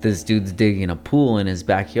this dude's digging a pool in his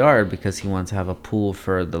backyard because he wants to have a pool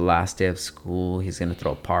for the last day of school. He's gonna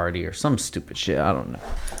throw a party or some stupid shit. I don't know.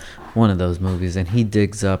 One of those movies, and he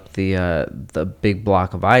digs up the big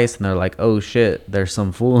block of ice, and they're like, "Oh shit, there's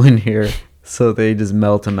some fool in here." So they just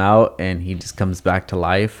melt him out, and he just comes back to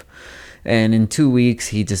life. And in 2 weeks,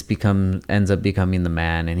 he just ends up becoming the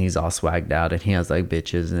man, and he's all swagged out, and he has like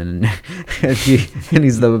bitches, and and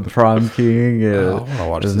he's the prom king. I wanna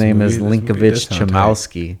watch His this name is movie. This movie does Linkovich sound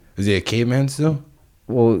Chomowski. Is he a caveman still?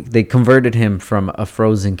 Well, they converted him from a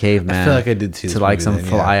frozen caveman. I feel like I did see to this like movie some then, yeah.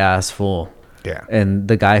 fly ass fool. Yeah. And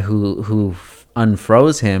the guy who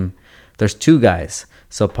unfroze him, there's two guys.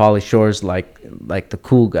 So Pauly Shore's like the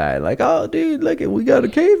cool guy, like, oh dude, look, we got a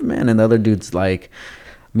caveman, and the other dude's like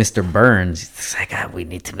Mr. Burns. He's like, oh, we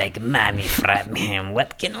need to make money from him.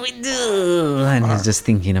 What can we do? And he's just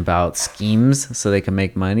thinking about schemes so they can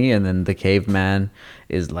make money. And then the caveman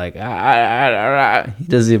is like, he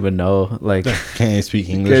doesn't even know, like, Can't even speak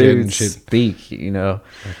English can't yet even and shit. speak, you know.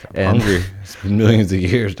 I'm hungry. It's been millions of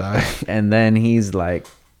years, dog. And then he's like,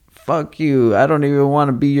 fuck you. I don't even want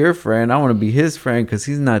to be your friend. I want to be his friend because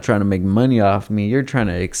he's not trying to make money off me. You're trying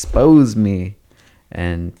to expose me.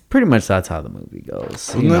 And pretty much that's how the movie goes.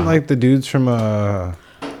 Wasn't that like the dudes from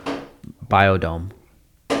Biodome.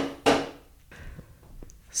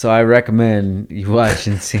 So I recommend you watch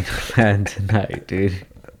Encino Man tonight, dude.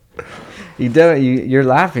 You're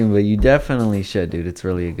laughing, but you definitely should, dude. It's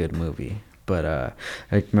really a good movie. But I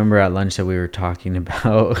remember at lunch that we were talking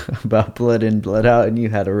about Blood In, Blood Out, and you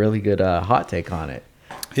had a really good hot take on it.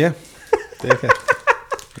 Yeah.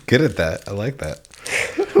 Good at that. I like that.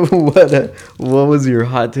 What was your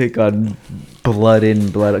hot take on Blood In,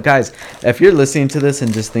 Blood Out? Guys, if you're listening to this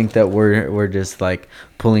and just think that we're just like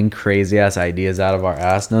pulling crazy ass ideas out of our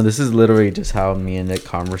ass, no, this is literally just how me and Nick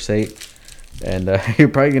conversate. And you're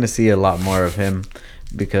probably going to see a lot more of him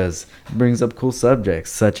because it brings up cool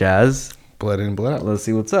subjects such as... Blood In, Blood Out. Let's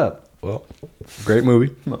see what's up. Well, great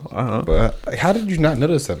movie. Uh-huh. But like, how did you not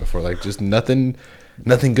notice that before? Like, just nothing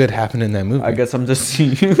good happened in that movie. I guess I'm just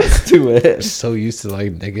used to it. So used to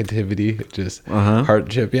like negativity, just Uh-huh.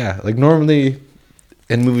 hardship. Yeah, like normally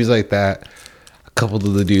in movies like that, a couple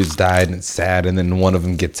of the dudes died and it's sad, and then one of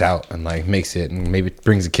them gets out and like makes it and maybe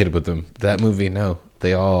brings a kid with them. That movie, no,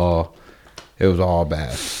 it was all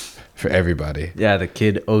bad for everybody. Yeah, the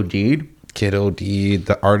kid OD'd. Kid OD'd,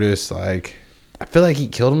 the artist, like I feel like he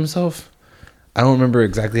killed himself. I don't remember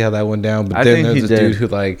exactly how that went down, but I then think he there's a did. dude who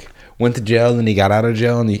like went to jail and then he got out of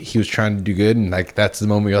jail and he was trying to do good, and like that's the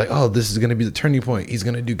moment you're like, oh, this is gonna be the turning point. He's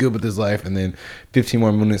gonna do good with his life, and then 15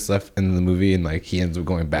 more minutes left in the movie, and like he ends up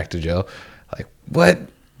going back to jail. Like, what?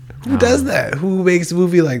 Who does that? Who makes a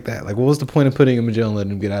movie like that? Like, what was the point of putting him in jail and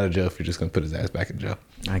letting him get out of jail if you're just gonna put his ass back in jail?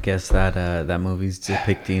 I guess that movie's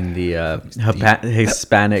depicting the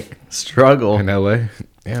Hispanic struggle In LA,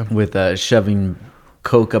 yeah, with shoving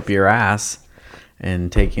coke up your ass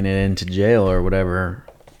and taking it into jail or whatever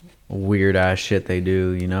weird ass shit they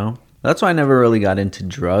do, you know? That's why I never really got into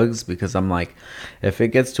drugs, because I'm like, if it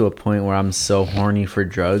gets to a point where I'm so horny for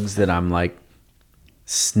drugs that I'm like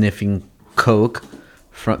sniffing coke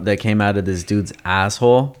that came out of this dude's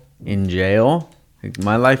asshole in jail, like,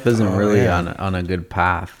 my life isn't really on a good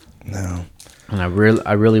path. No. And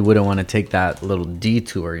I really wouldn't want to take that little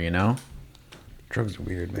detour, you know? Drugs are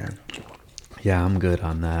weird, man. Yeah, I'm good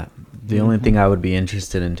on that. The only thing I would be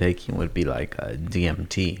interested in taking would be like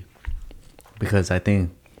DMT, because I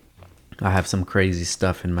think I have some crazy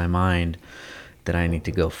stuff in my mind that I need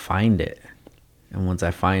to go find it. And once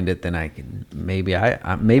I find it, then I can maybe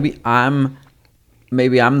I'm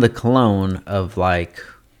the clone of, like,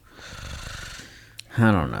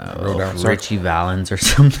 I don't know, Richie Valens or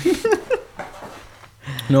something.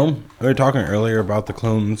 No, we were talking earlier about the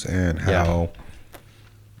clones and how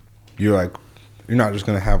you're not just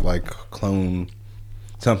gonna have like clone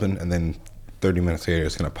something and then 30 minutes later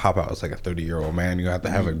it's gonna pop out as like a 30-year-old man. You have to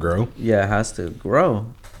have it grow. Yeah, it has to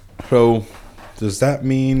grow. So does that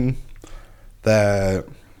mean that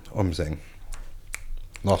what I'm saying?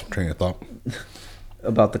 Lost my train of thought.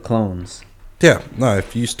 About the clones. Yeah, no,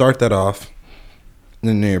 if you start that off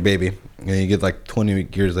and you're a baby and you get like 20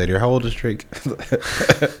 years later, how old is Drake?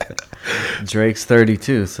 Drake's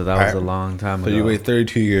 32, so that was a long time ago. So you wait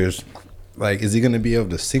 32 years. Like, is he going to be able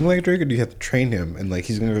to sing like Drake, or do you have to train him? And like,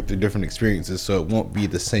 he's going to go through different experiences, so it won't be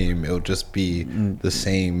the same. It'll just be the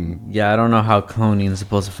same. Yeah, I don't know how cloning is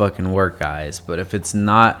supposed to fucking work, guys. But if it's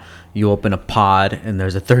not, you open a pod and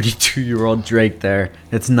there's a 32-year-old Drake there,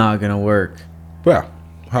 it's not going to work. Yeah.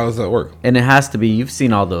 How does that work? And it has to be, you've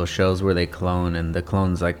seen all those shows where they clone, and the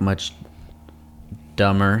clone's like much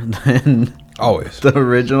dumber than Always the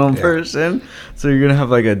original person. So you're going to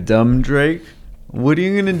have like a dumb Drake? What are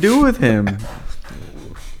you going to do with him?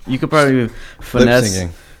 You could probably finesse. Lip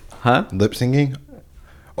singing. Huh? Lip singing?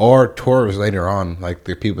 Or tours later on, like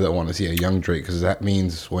the people that want to see a young Drake, because that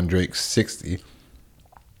means when Drake's 60,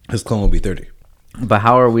 his clone will be 30. But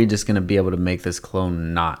how are we just going to be able to make this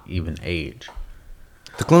clone not even age?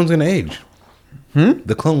 The clone's going to age.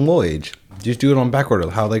 The clone will age. Just do it on back order.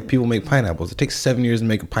 How like people make pineapples. It takes 7 years to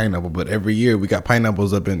make a pineapple, but every year we got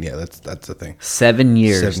pineapples up in. Yeah, that's the thing. 7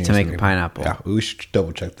 years to make a pineapple. Yeah, we should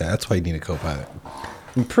double check that. That's why you need a co-pilot.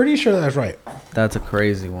 I'm pretty sure that's right. That's a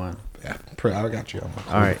crazy one. Yeah, I got you.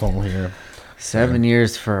 All right. Phone here. 7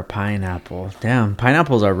 years for a pineapple. Damn,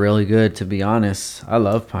 pineapples are really good, to be honest. I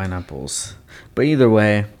love pineapples. But either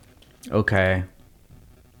way, okay.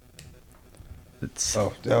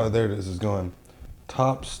 There it is. It's going.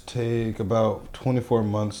 Tops take about 24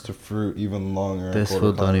 months to fruit, even longer. This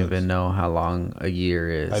fool don't even know how long a year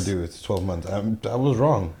is. I do. It's 12 months. I was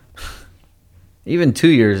wrong. Even 2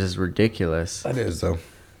 years is ridiculous. That is, though.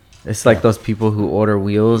 It's like those people who order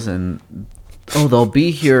wheels and, oh, they'll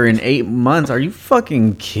be here in 8 months. Are you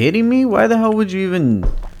fucking kidding me? Why the hell would you even...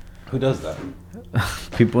 Who does that?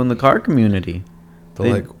 People in the car community.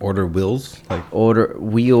 They like order wheels, like order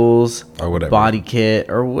wheels or whatever, body kit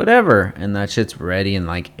or whatever, and that shit's ready in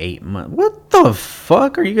like 8 months. What the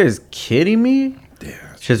fuck? Are you guys kidding me?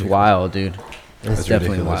 Yeah, shit's wild, dude. It's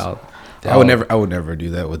definitely ridiculous. Wild. I would never do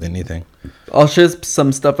that with anything. I'll ship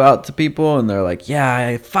some stuff out to people, and they're like, "Yeah,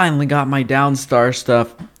 I finally got my Downstar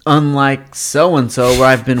stuff." Unlike so and so, where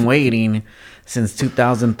I've been waiting since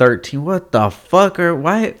 2013. What the fuck? Or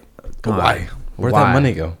why? Why? Where'd that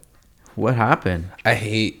money go? What happened? I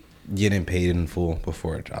hate getting paid in full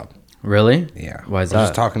before a job. Really? Yeah. Why is that? I was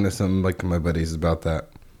just talking to some like my buddies about that.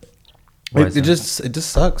 It just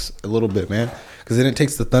sucks a little bit, man. Because then it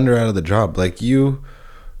takes the thunder out of the job. Like so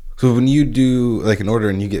when you do like an order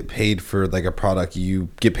and you get paid for like a product, you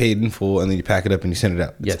get paid in full and then you pack it up and you send it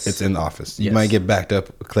out. Yes. It's in the office. You might get backed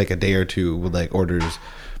up like a day or two with like orders,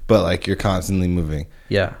 but like you're constantly moving.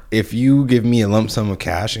 Yeah. If you give me a lump sum of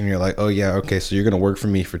cash and you're like, oh yeah, okay, so you're going to work for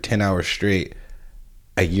me for 10 hours straight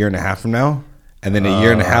a year and a half from now, and then a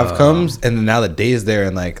year and a half comes, and then now the day is there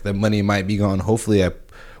and like the money might be gone. Hopefully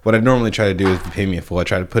what I normally try to do is if you pay me in full, I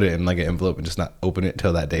try to put it in like an envelope and just not open it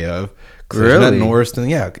till that day of. Really? There's nothing worse than,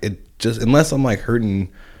 it just, unless I'm like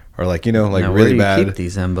hurting or like, like now, really where do you bad. keep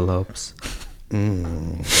these envelopes?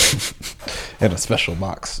 In a special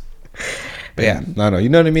box. But yeah, no, you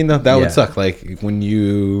know what I mean though? That Yeah. would suck. Like when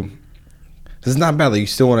you, this is not bad. Like you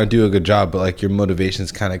still want to do a good job, but like your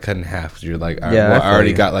motivation's kind of cut in half. 'Cause you're like, all right, Yeah, well, I I feel already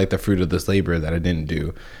you. got like the fruit of this labor that I didn't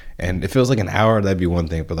do. And if it was like an hour, that'd be one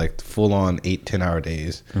thing. But like full on 8-10 hour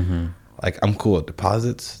days, like I'm cool with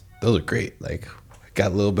deposits. Those are great. Like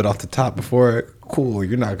got a little bit off the top before. Cool.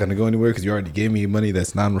 You're not gonna go anywhere because you already gave me money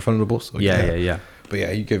that's non-refundable. So Yeah. But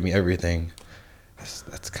yeah, you give me everything.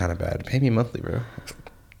 That's kind of bad. Pay me monthly, bro.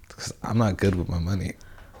 'Cause I'm not good with my money.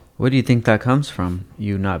 What do you think that comes from?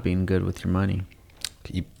 You not being good with your money?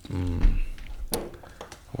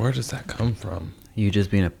 Where does that come from? You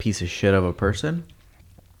just being a piece of shit of a person?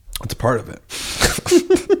 It's part of it.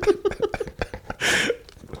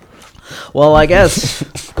 Well, I guess,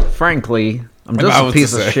 frankly, I'm I just a was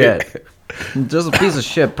piece to of say. shit. I'm just a piece of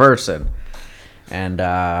shit person. And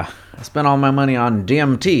I spent all my money on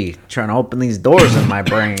DMT trying to open these doors in my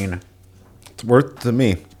brain. It's worth it to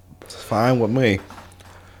me. It's fine with me.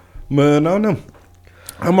 But no.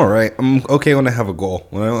 I'm all right. I'm okay when I have a goal.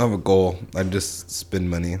 When I don't have a goal, I just spend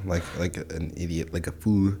money like an idiot, like a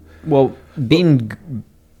fool. Well, being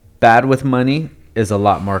bad with money is a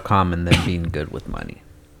lot more common than being good with money.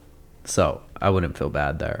 So I wouldn't feel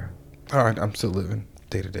bad there. All right, I'm still living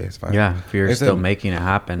day to day. It's fine. Yeah, if you're Like I still said, making it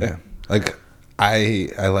happen. Yeah, like I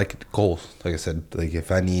like goals. Like I said, like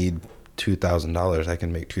if I need $2,000, I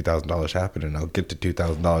can make $2,000 happen, and I'll get to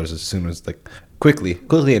 $2,000 as soon as like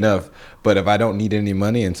quickly enough. But if I don't need any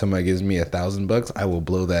money and somebody gives me $1,000, I will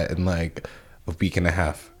blow that in like a week and a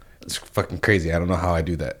half. It's fucking crazy. I don't know how I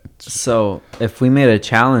do that. So if we made a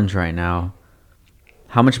challenge right now,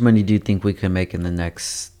 how much money do you think we can make in the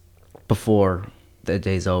next, before the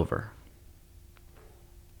day's over?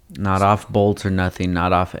 Not off bolts or nothing,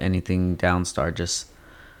 not off anything Downstar, just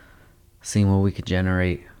seeing what we could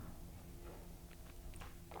generate.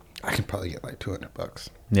 I can probably get like $200.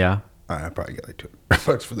 Yeah. I probably get like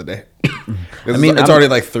 $200 for the day. I mean, it's already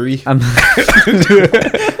like 3. I'm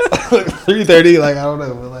 3:30. Like I don't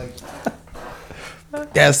know, but like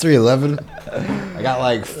yeah, it's 3:11. I got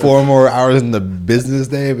like 4 more hours in the business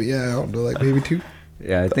day, but yeah, I don't know, like maybe 2.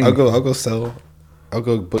 yeah, I think I'll go sell. I'll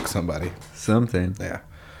go book somebody. something. Yeah.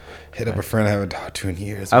 Hit up a friend I haven't talked to in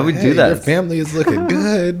years. I would Like, do "Hey, that. Your family is looking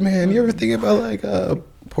good, man. You ever think about like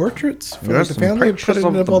portraits for There's the some family? pictures Putting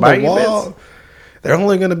of it up the on the babies. wall. They're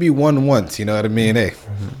only gonna be one once. You know what I mean? Hey,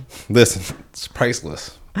 listen, it's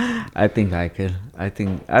priceless. I think I could. I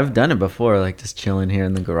think I've done it before, like just chilling here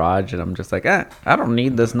in the garage, and I'm just like, I don't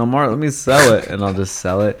need this no more. Let me sell it, and I'll just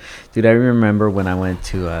sell it. Dude, I remember when I went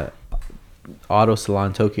to auto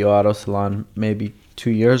salon, Tokyo Auto Salon, maybe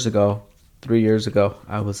 2 years ago, 3 years ago.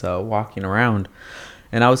 I was walking around,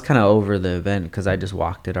 and I was kind of over the event because I just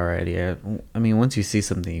walked it already. I mean, once you see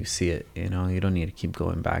something, you see it. You know, you don't need to keep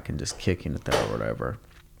going back and just kicking it there or whatever.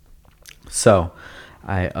 So,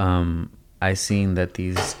 I seen that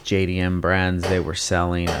these JDM brands, they were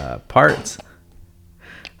selling parts.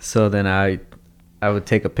 So then I would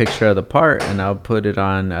take a picture of the part and I'll put it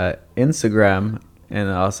on Instagram, and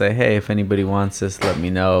I'll say, hey, if anybody wants this, let me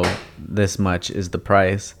know. This much is the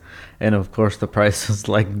price. And of course the price was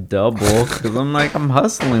like double because I'm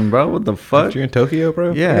hustling, bro. What the fuck? You're in Tokyo,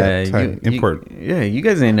 bro. Yeah, import. you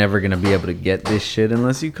guys ain't never gonna be able to get this shit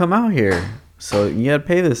unless you come out here. So you gotta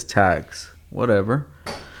pay this tax, whatever.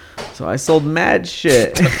 So I sold mad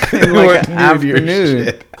shit in like an Weren't new to your afternoon,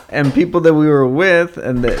 shit. and people that we were with,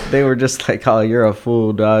 and they were just like, "Oh, you're a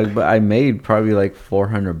fool, dog." But I made probably like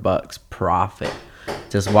 $400 profit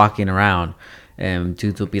just walking around. And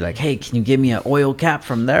dudes will be like, hey, can you give me an oil cap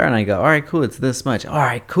from there? And I go, all right, cool. It's this much. All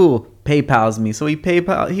right, cool. PayPal's me. So he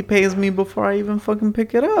pays me before I even fucking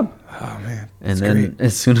pick it up. Oh man. And that's then great.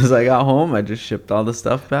 as soon as I got home, I just shipped all the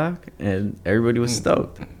stuff back, and everybody was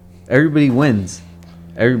stoked. Everybody wins.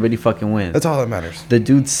 Everybody fucking wins. That's all that matters. The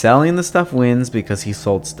dude selling the stuff wins because he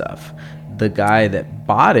sold stuff. The guy that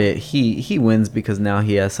bought it, he wins because now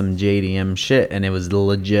he has some JDM shit, and it was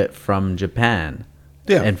legit from Japan.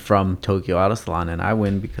 Yeah. And from Tokyo Auto Salon, and I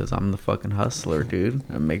win because I'm the fucking hustler, dude.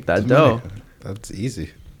 I make that dough. That's easy.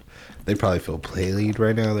 They probably feel played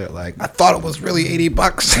right now. They're like, I thought it was really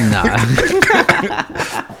 $80. Nah.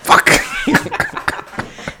 Fuck.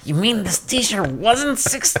 You mean this t-shirt wasn't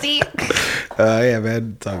 60? Yeah,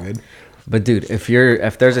 man, it's all good. But dude, if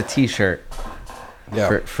there's a t-shirt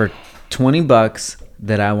Yeah. for $20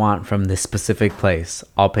 that I want from this specific place,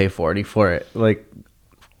 I'll pay 40 for it. Like,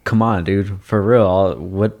 come on, dude, for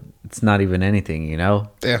real. It's not even anything, you know?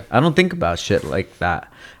 Yeah. I don't think about shit like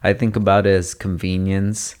that. I think about it as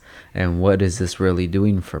convenience and what is this really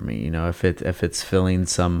doing for me? You know, if it's filling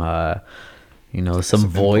some you know, some Some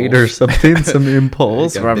void impulse. or something, some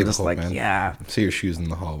impulse You got where a I'm big just hole, like, man. yeah, See your shoes in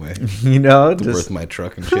the hallway. you know, Worth just my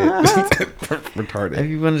truck and shit. Retarded. if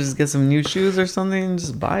you want to just get some new shoes or something,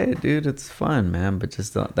 just buy it, dude. It's fun, man. But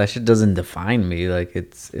just don't, that shit doesn't define me. Like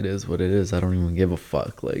it is what it is. I don't even give a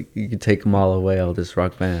fuck. Like you can take them all away. I'll just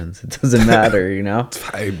rock Vans. It doesn't matter, you know.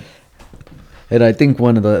 And I think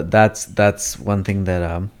that's one thing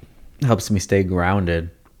that helps me stay grounded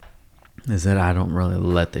is that I don't really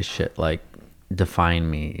let this shit like define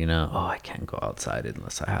me, you know. Oh, I can't go outside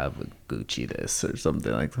unless I have a Gucci this or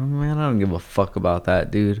something like that. Man, I don't give a fuck about that,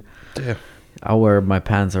 dude. Yeah. I wear my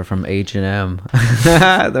pants are from H&M.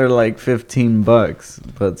 They're like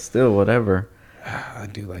 $15, but still, whatever. I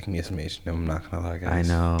do like me some H&M. I'm not gonna lie, guys.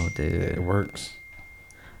 I know, dude. It works.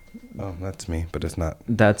 Oh, that's me, but it's not.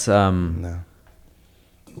 That's No.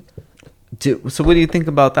 Dude, so what do you think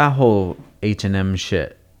about that whole H&M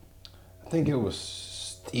shit? I think it was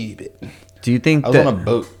stupid. Do you think I was that on a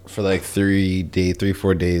boat for like 4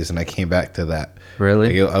 days, and I came back to that.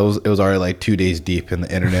 really? Like, it was already like 2 days deep, and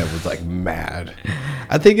the internet was like mad.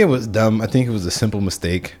 I think it was dumb. I think it was a simple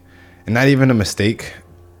mistake, and not even a mistake.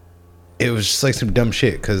 It was just like some dumb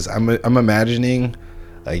shit. Because I'm imagining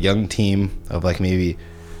a young team of like maybe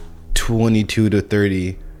 22 to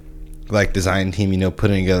 30, like design team, you know,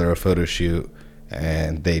 putting together a photo shoot,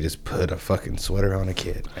 and they just put a fucking sweater on a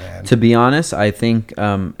kid, man. To be honest, I think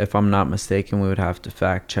if I'm not mistaken, we would have to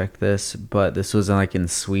fact check this, but this was like in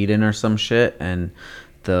Sweden or some shit, and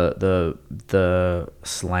the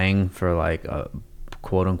slang for like a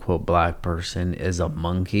quote unquote black person is a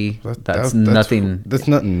monkey. That's nothing. That's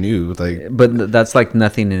nothing new. Like, But that's like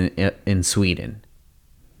nothing in Sweden.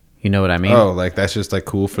 You know what I mean? oh, like that's just like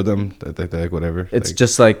cool for them. Like whatever. It's like,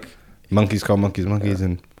 just like monkeys call monkeys monkeys,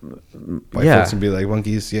 and white Yeah. folks would be like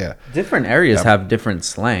monkeys. Yeah. different areas Yeah. have different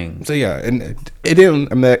slang. So yeah, and it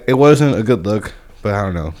didn't. I mean, it wasn't a good look. But I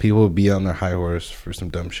don't know. People would be on their high horse for some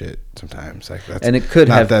dumb shit sometimes. Like that's And it could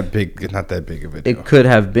not have that big. Not that big of a deal. It could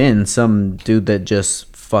have been some dude that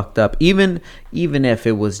just fucked up. Even if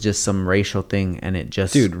it was just some racial thing and it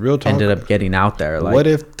just Dude, real talk. ended up getting out there. Like, What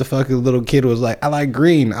if the fucking little kid was like, "I like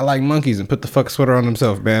green, I like monkeys," and put the fuck sweater on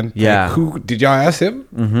himself, man? Yeah. Like, who did y'all ask him?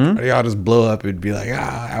 Mm-hmm. Or y'all just blow up and be like,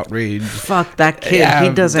 outrage. fuck that kid? Yeah.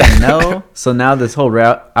 He doesn't know. So now this whole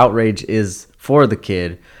outrage is for the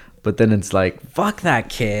kid. But then it's like, fuck that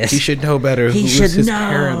kid. He should know better. He Who should was his know.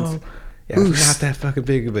 parents? Yeah, it's not that fucking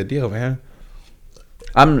big of a deal, man.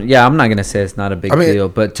 I'm not gonna say it's not a big I mean- deal,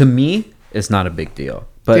 but to me, it's not a big deal.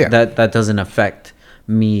 But Yeah. that doesn't affect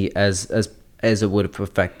me as it would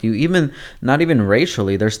affect you. Even not even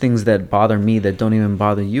racially. There's things that bother me that don't even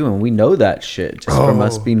bother you, and we know that shit just from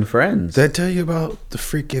us Oh. being friends. Did I tell you about the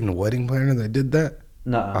freaking wedding planner that did that?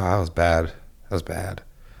 No. Oh, that was bad. That was bad.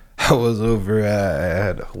 I was over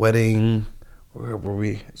at a wedding. Where were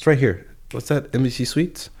we? It's right here. What's that? NBC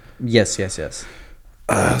Suites? Yes. It's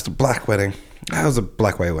a black wedding. That was a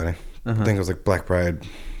black white wedding. I think it was like black bride,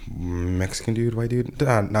 Mexican dude, white dude.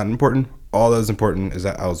 Not important. All that was important is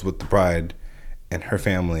that I was with the bride and her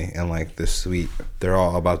family and like this suite. They're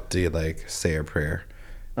all about to like say a prayer.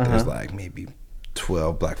 There's like maybe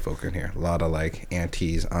 12 black folk in here. A lot of like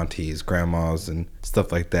aunties, grandmas, and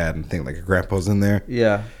stuff like that. And I think like a grandpa's in there.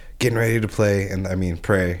 Yeah. Getting ready to play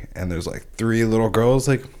pray, and there's like 3 little girls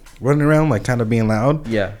like running around like kind of being loud.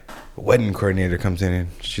 Yeah. Wedding coordinator comes in and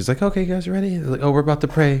she's like, "Okay, you guys ready?" They're like, "Oh, we're about to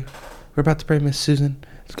pray, Miss Susan."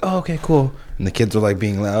 It's like, "Oh, okay, cool." And the kids are like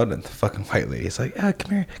being loud, and the fucking white lady's like,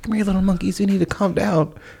 come here, little monkeys, you need to calm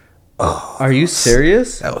down." Oh, Are you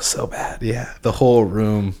serious? that was so bad. Yeah, the whole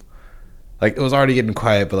room, like it was already getting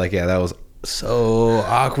quiet, but like yeah, that was so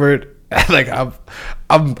awkward. Like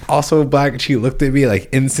I'm also black, and she looked at me like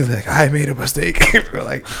instantly, like I made a mistake. We're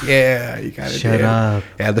like, yeah, you got it. Shut up.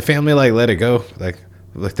 Yeah, the family like let it go. Like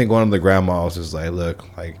I think one of the grandmas was like,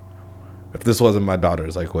 "Look, like if this wasn't my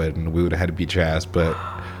daughter's like wedding, we would have had to beat your ass, but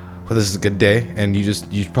this is a good day, and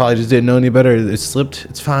you probably just didn't know any better. It slipped.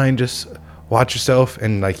 It's fine. Just watch yourself,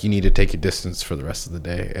 and like you need to take your distance for the rest of the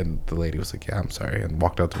day." And the lady was like, "Yeah, I'm sorry," and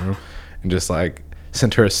walked out the room, and just like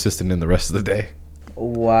sent her assistant in the rest of the day.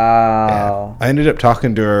 Wow. I ended up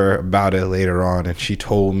talking to her about it later on, and she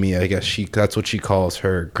told me, I guess that's what she calls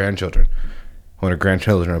her grandchildren. When her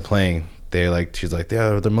grandchildren are playing, she's like,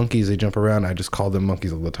 "Yeah, they're monkeys. They jump around." I just call them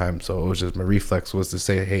monkeys all the time, so it was just my reflex was to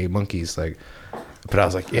say, "Hey, monkeys!" Like, but I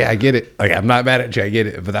was like, "Yeah, I get it. Like, I'm not mad at you. I get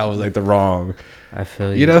it." But that was like the wrong, I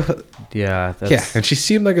feel you know. Yeah. That's, Yeah, and she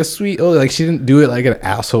seemed like a sweet. Oh, like she didn't do it like an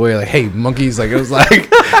asshole way. Like, "Hey, monkeys!" Like it was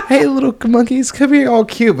like, "Hey, little monkeys, come here, all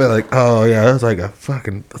cute." But like, oh yeah, that's like a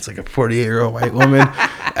 48-year-old white woman.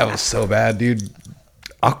 That was so bad, dude.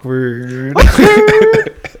 Awkward.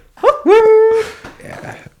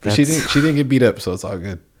 But she didn't get beat up, so it's all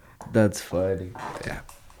good. That's funny. Yeah.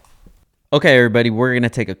 Okay, everybody, we're going to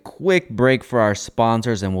take a quick break for our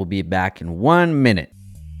sponsors, and we'll be back in 1 minute.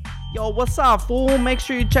 Yo, what's up, fool? Make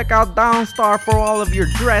sure you check out Downstar for all of your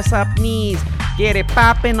dress-up needs. Get it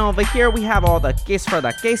poppin' over here. We have all the keys for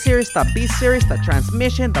the K series, the B series, the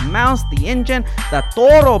transmission, the mounts, the engine, the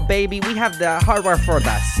Toro, baby. We have the hardware for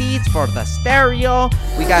the seats, for the stereo.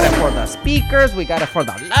 We got it for the speakers. We got it for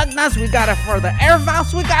the lug nuts. We got it for the air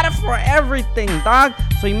valves. We got it for everything, dog.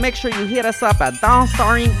 So you make sure you hit us up at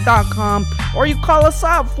downstarinc.com or you call us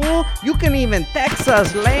up, fool. You can even text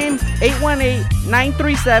us, lame,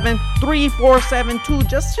 818-937-3472.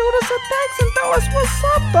 Just shoot us a text and tell us what's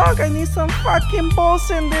up, dog. I need some fucking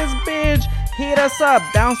balls in this bitch. Hit us up,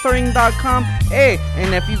 downstaring.com. Hey,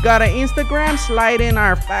 and if you got an Instagram, slide in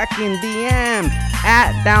our fucking DM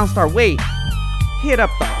at Downstar. Wait, hit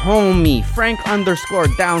up the homie,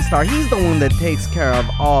 Frank_Downstar. He's the one that takes care of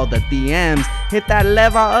all the DMs. Hit that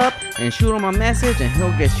level up and shoot him a message and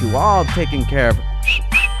he'll get you all taken care of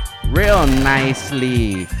real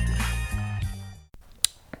nicely.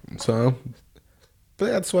 So, but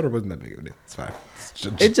that sweater wasn't that big of a deal. It's fine.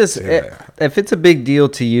 If it's a big deal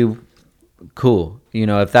to you, cool. You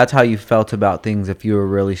know, if that's how you felt about things, if you were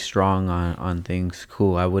really strong on things,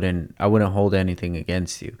 cool. I wouldn't hold anything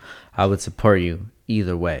against you. I would support you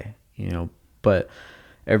either way, you know, but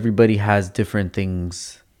everybody has different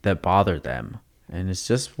things that bother them. And it's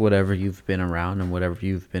just whatever you've been around and whatever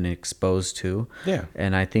you've been exposed to. Yeah.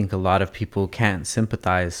 And I think a lot of people can't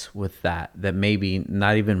sympathize with that maybe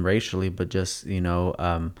not even racially, but just, you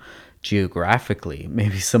know, geographically.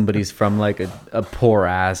 Maybe somebody's from like a poor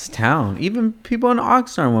ass town. Even people in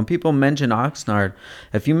Oxnard, when people mention Oxnard,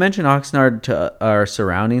 if you mention Oxnard to our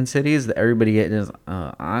surrounding cities, everybody is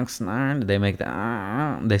Oxnard. They make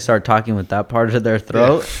they start talking with that part of their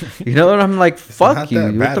throat. Yeah. You know what? I'm like, fuck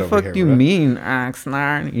you. What the fuck do you mean,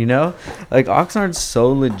 Oxnard? You know, like Oxnard's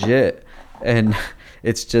so legit, and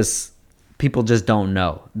it's just people just don't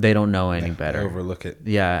know. They don't know any better. They overlook it.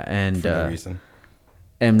 Yeah, and for no reason.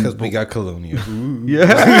 Because we got Colonia.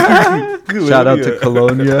 Yeah. Shout out to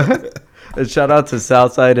Colonia. And shout out to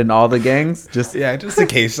Southside and all the gangs. Just in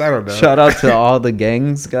case. I don't know. Shout out to all the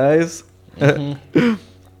gangs, guys. Mm-hmm.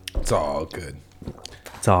 It's all good.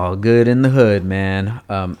 It's all good in the hood, man.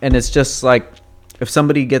 And it's just like, if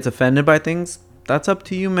somebody gets offended by things, that's up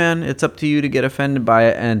to you, man. It's up to you to get offended by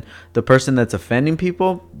it. And the person that's offending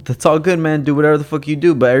people, that's all good, man. Do whatever the fuck you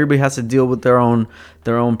do. But everybody has to deal with their own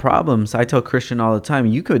problems. I tell Christian all the time,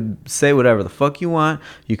 you could say whatever the fuck you want.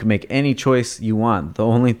 You can make any choice you want. The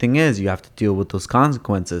only thing is you have to deal with those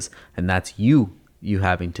consequences. And that's you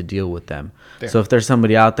having to deal with them. Damn. So if there's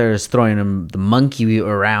somebody out there that's throwing them the monkey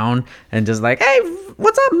around and just like, hey,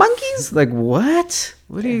 what's up, monkeys? Like, what?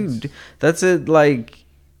 What do you do? That's it, like...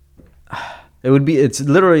 It's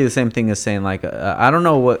literally the same thing as saying, like, I don't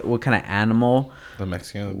know what kind of animal the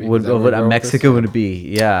Mexican would be. What a Mexican would be.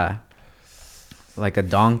 Yeah. Like a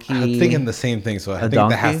donkey. I'm thinking the same thing, so I think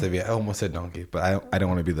that has to be. I almost said donkey, but I don't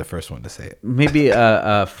want to be the first one to say it. Maybe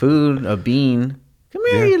a food, a bean. Come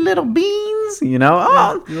here, you little beans. You know?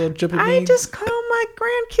 Oh, you little jumping I beans. just call my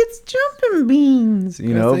grandkids jumping beans.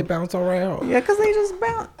 You know? They bounce all right out. Yeah, because they just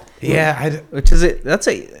bounce. Yeah. Which is it?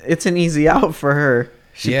 It's an easy out for her.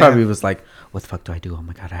 She probably was like, what the fuck do I do? Oh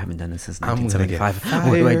my God, I haven't done this since 1975.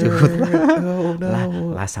 What do I do? Oh, no.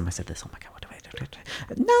 Last time I said this, oh my God, what do I do?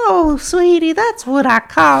 No, sweetie, that's what I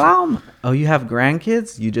call them. Oh, you have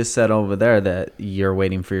grandkids? You just said over there that you're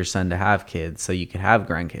waiting for your son to have kids so you can have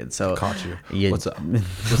grandkids. So caught you. What's up?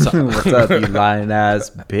 What's up, you lying ass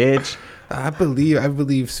bitch? I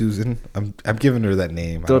believe Susan. I'm giving her that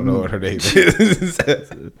name. I don't know what her name is.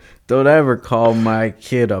 Don't ever call my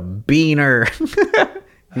kid a beaner.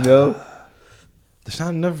 You know? There's not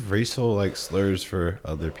enough racial like slurs for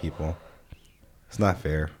other people. It's not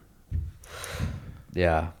fair.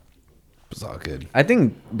 Yeah. It's all good. I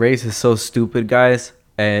think race is so stupid, guys,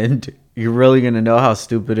 and you're really gonna know how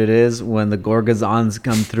stupid it is when the Gorgazons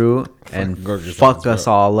come through and fuck us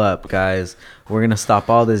all up, guys. We're gonna stop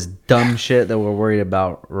all this dumb shit that we're worried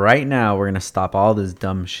about right now. We're gonna stop all this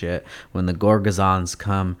dumb shit when the Gorgazons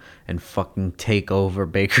come and fucking take over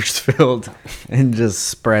Bakersfield and just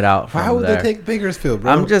spread out from there. Why would they take Bakersfield,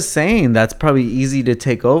 bro? I'm just saying that's probably easy to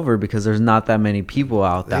take over because there's not that many people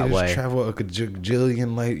out that way. They just travel a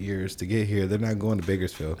gajillion light years to get here. They're not going to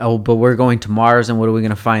Bakersfield. Oh, but we're going to Mars, and what are we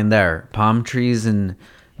gonna find there? Palm trees and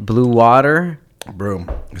blue water. Bro,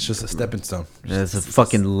 it's just a stepping stone. That's a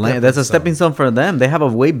fucking land. That's a stepping stone for them. They have a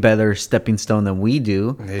way better stepping stone than we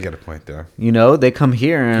do. Yeah, you got a point there. You know, they come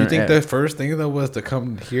here. And, you think the first thing though was to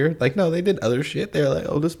come here? Like, no, they did other shit. They're like,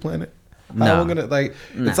 oh, this planet. How am No. I gonna like?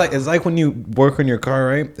 It's like when you work on your car,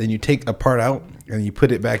 right? And you take a part out and you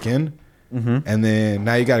put it back in, and then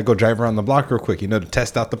now you got to go drive around the block real quick, to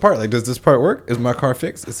test out the part. Like, does this part work? Is my car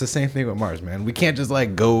fixed? It's the same thing with Mars, man. We can't just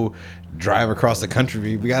like go drive across the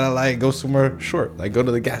country. We gotta like go somewhere short, like go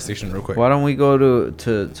to the gas station real quick. Why don't we go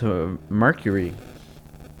to Mercury?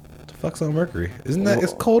 What the fuck's on Mercury? Isn't that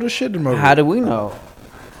it's cold as shit in Mercury? How do we know?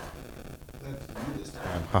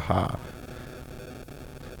 Haha.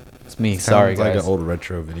 It's me. Sorry, Sounds like guys. an old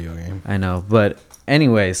retro video game. I know, but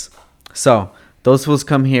anyways, so those fools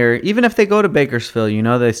come here. Even if they go to Bakersfield,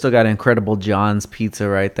 they still got Incredible John's Pizza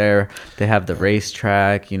right there. They have the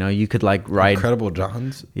racetrack. You could like ride. Incredible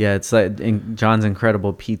John's. Yeah, it's like John's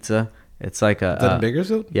Incredible Pizza. It's like Is that in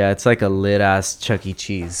Bakersfield? Yeah, it's like a lit ass Chuck E.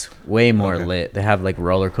 Cheese. Way more lit. They have like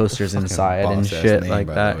roller coasters inside and boss-ass shit name, like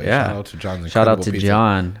by that. the way. Yeah. Shout out to John's Shout out Incredible to Pizza.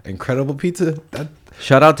 John. Incredible Pizza.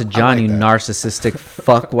 Shout out to John, like you that. narcissistic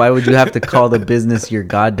fuck. Why would you have to call the business your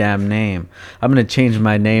goddamn name? I'm going to change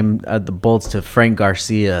my name, the bolts, to Frank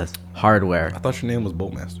Garcia Hardware. I thought your name was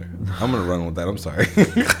Boltmaster. I'm gonna run with that. I'm sorry.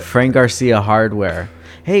 Frank Garcia Hardware.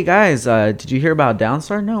 Hey guys, did you hear about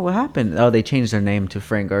Downstar? No, what happened? Oh, they changed their name to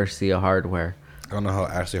Frank Garcia Hardware. I don't know how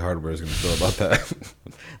Ashley Hardware is gonna feel about that.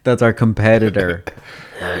 That's our competitor.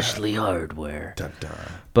 Ashley Hardware. Dun, dun.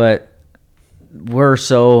 But we're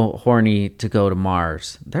so horny to go to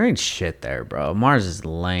Mars. There ain't shit there, bro. Mars is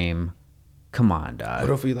lame. Come on, dog.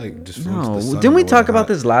 What if we like just flew to No, the sun didn't we and talk went about hot?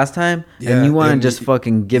 this last time? Yeah, and you want to and just you-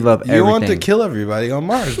 fucking give up You everything. want to kill everybody on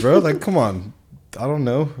Mars, bro? Like, come on. I don't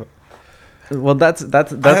know. Well, that's we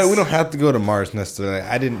don't have to go to Mars necessarily.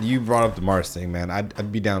 I didn't. You brought up the Mars thing, man.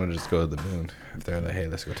 I'd be down to just go to the moon if they're like, hey,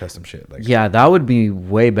 let's go test some shit. Like, Yeah, that would be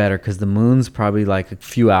way better because the moon's probably like a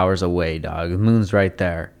few hours away, dog. The moon's right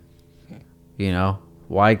there.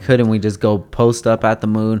 Why couldn't we just go post up at the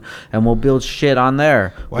moon and we'll build shit on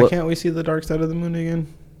there? why can't we see the dark side of the moon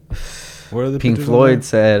again? What are the Pink pictures on Floyd there?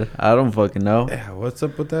 said? I don't fucking know. Yeah, what's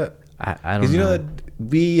up with that? I don't Because you know. know that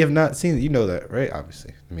we have not seen. You know that, right?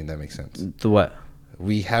 Obviously, I mean that makes sense. The what?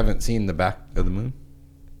 We haven't seen the back of the moon,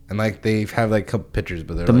 and like they have like a couple pictures,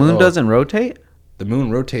 but they're The like, moon oh, doesn't rotate? The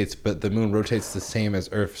moon rotates, but the moon rotates the same as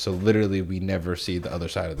Earth. So literally, we never see the other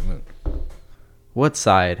side of the moon. What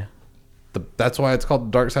side? That's why it's called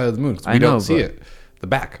the dark side of the moon. 'Cause I we know, don't see but- it. The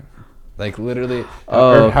back, like literally,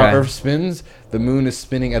 Oh, how okay. Earth spins, the moon is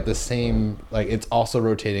spinning at the same. Like it's also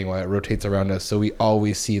rotating while it rotates around us. So we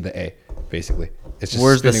always see the A. Basically, it's just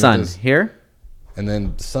Where's the spinning sun? with us. Here? And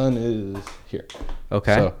then the sun is here.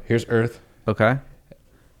 Okay. So here's Earth. Okay.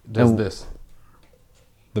 Does And- this.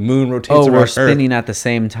 The moon rotates Oh, around we're Earth. spinning at the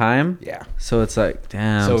same time? Yeah. So it's like,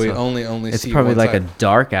 damn. So we only it's see probably one like side. a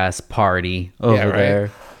dark ass party over Yeah, right.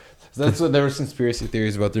 there. So that's what there was conspiracy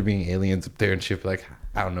theories about there being aliens up there and shit. Like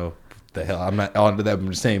I don't know what the hell. I'm not onto that. I'm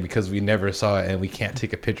just saying because we never saw it and we can't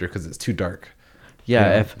take a picture because it's too dark. Yeah,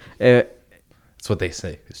 Yeah. if That's what they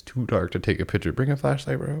say. It's too dark to take a picture. Bring a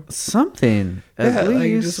flashlight, bro. something at Yeah, like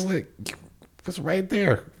least. just like it's right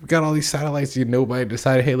there. We got all these satellites. Nobody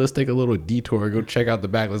decided, hey, let's take a little detour. Go check out the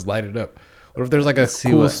back. Let's light it up. What if there's like a See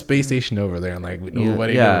cool what- space station over there and like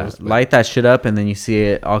nobody yeah, knows? but- light that shit up and then you see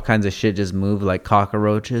it, all kinds of shit just move like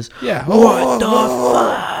cockroaches. Yeah. What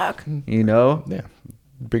the fuck? Yeah.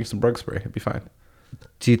 Bring some bug spray. It'd be fine.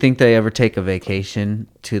 Do you think they ever take a vacation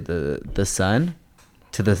to the sun?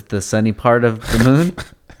 To the sunny part of the moon?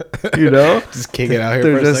 Just kick it out here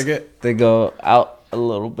They're for a just- second. They go out a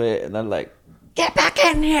little bit and then like, get back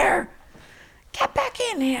in here. Get back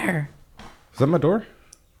in here. Is that my door?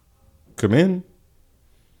 Come in.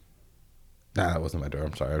 Nah, that wasn't my door.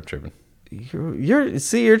 I'm sorry. I'm tripping.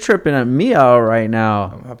 You're tripping at me out right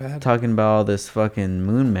now. My bad. Talking about all this fucking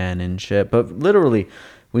moon man and shit. But literally,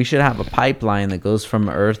 we should have a pipeline that goes from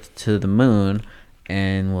Earth to the moon,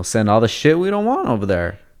 and we'll send all the shit we don't want over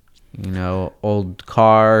there. Old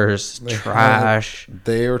cars, trash,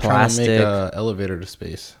 They were trying plastic, to make an elevator to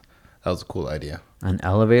space. That was a cool idea. an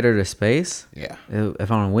elevator to space. Yeah.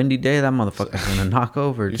 If on a windy day, that motherfucker's gonna knock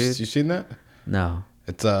over, You dude. seen that? No.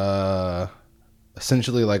 It's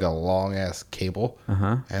essentially like a long ass cable,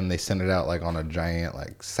 and they send it out like on a giant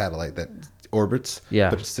like satellite that orbits. Yeah.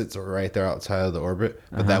 But it sits right there outside of the orbit.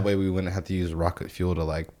 But that way we wouldn't have to use rocket fuel to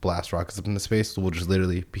like blast rockets up into space. So we'll just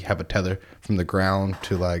literally have a tether from the ground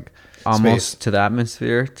to like Almost space. to the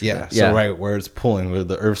atmosphere. Yeah, so right where it's pulling, where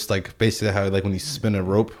the Earth's like basically how like when you spin a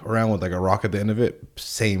rope around with like a rock at the end of it,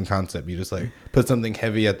 same concept. You just like put something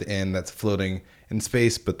heavy at the end that's floating in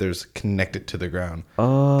space, but there's connected to the ground.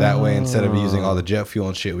 Oh. That way, instead of using all the jet fuel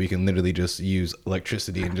and shit, we can literally just use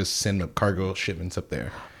electricity and just send up cargo shipments up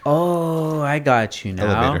there. Oh, I got you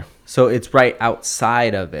now. Elevator. So it's right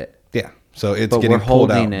outside of it. Yeah. So it's But getting we're pulled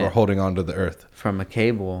out. holding it. We're holding on to the Earth. from a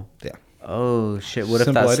cable. Yeah. Oh shit! What if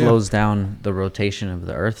Simple that idea. slows down the rotation of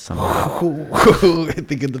the Earth somehow?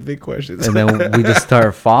 Think of the big questions. And then we just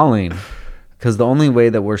start falling? Because the only way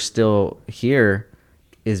that we're still here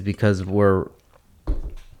is because we're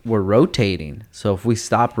rotating. So if we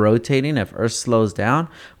stop rotating, if Earth slows down,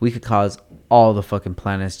 we could cause all the fucking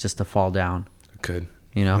planets just to fall down. Could.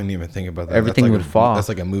 You know? I didn't even think about that. Everything That's like would fall. That's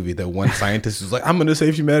like a movie that one scientist is like, I'm going to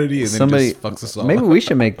save humanity, and Somebody then just fucks us all. maybe we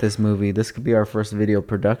should make this movie. This could be our first video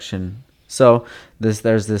production. So there's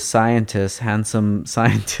this scientist, handsome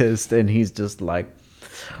scientist, and he's just like,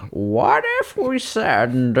 what if we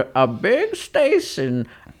send a big station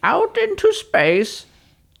out into space,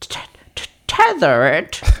 tether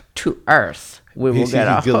it to Earth? We will He's get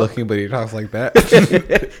a good hook. looking, but he talks like that.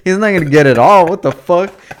 He's not gonna get it all. What the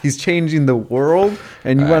fuck? He's changing the world,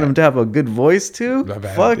 and you want him to have a good voice too? My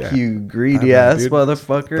bad, Fuck yeah. you, My greedy bad, ass dude.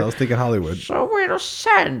 motherfucker. I was thinking Hollywood. So we'll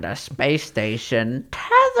send a space station,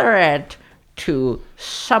 tether it to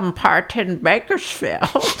some part in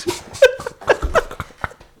Bakersfield.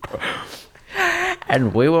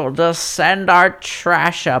 And we will just send our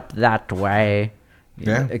trash up that way.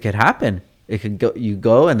 Yeah. It could happen. It could go, you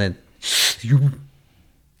go and then, you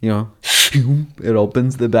know, it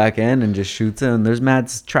opens the back end and just shoots it, and there's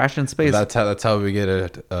mad trash in space. That's how we get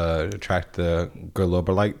attract the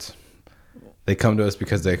globalites. They come to us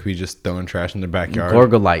because we just throwing trash in their backyard.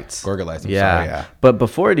 Gorgolites. Gorgolites. Yeah. Sorry, yeah. But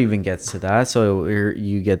before it even gets to that, so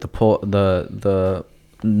you get the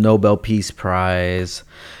Nobel Peace Prize,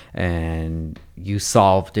 and you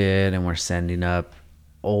solved it, and we're sending up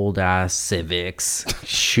old ass civics,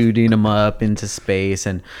 shooting them up into space,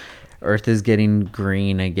 and Earth is getting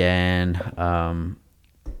green again.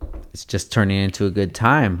 It's just turning into a good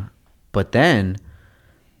time. But then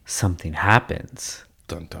something happens.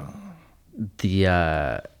 Dun, dun.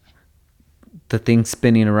 The thing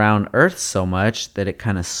spinning around Earth so much that it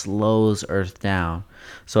kind of slows Earth down.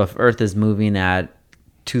 So if Earth is moving at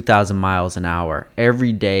 2,000 miles an hour,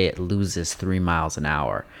 every day it loses 3 miles an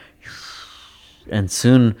hour. And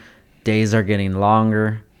soon days are getting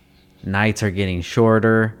longer, nights are getting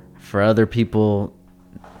shorter. For other people,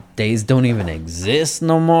 days don't even exist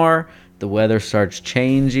no more. The weather starts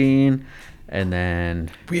changing, and then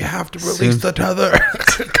We have to release the tether.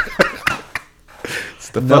 It's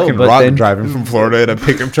the No, fucking but rock then- driving from Florida in a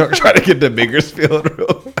pickup truck trying to get to Bakersfield.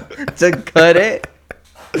 to cut it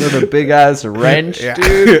with a big ass wrench, Yeah.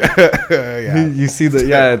 dude. Yeah. You see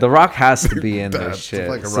the Rock has to be in this That's shit.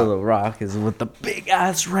 like a So Rock. the Rock is with the big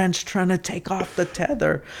ass wrench trying to take off the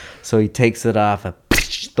tether. So he takes it off, and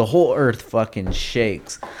the whole Earth fucking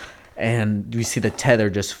shakes, and you see the tether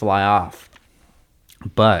just fly off.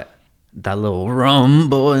 But that little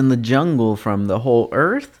rumble in the jungle from the whole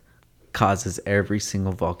Earth causes every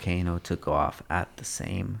single volcano to go off at the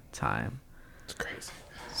same time. It's crazy.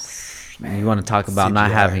 And you want to talk about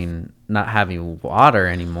not CGI. having water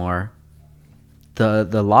anymore?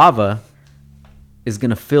 The lava is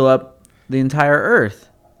gonna fill up the entire Earth,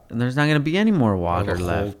 and there's not gonna be any more water The whole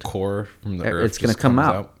left. core from the It's Earth gonna just come comes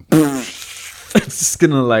out. It's just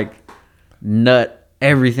gonna like nut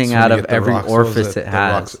everything So out you of get the every Rock's- what was orifice it The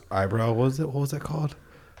has. Rock's eyebrow. What was it? What was that called?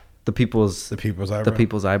 The people's The people's eyebrow. the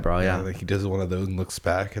people's eyebrow. Yeah, Like he does one of those and looks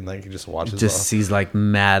back and like he just watches. just all- sees like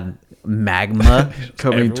mad magma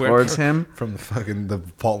coming everywhere towards from- him, from the fucking the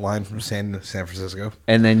fault line from San Francisco,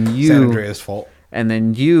 and then San you Andreas fault. and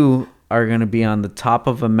then you are going to be on the top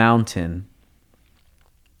of a mountain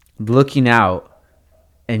looking out,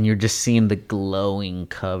 and you're just seeing the glowing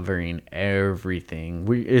covering everything.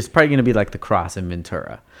 It's probably going to be like the cross in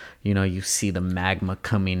Ventura. You know, you see the magma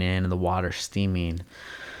coming in and the water steaming.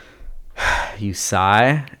 You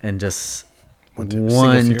sigh, and just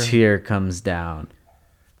one tear. tear comes down.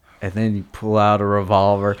 And then you pull out a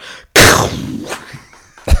revolver.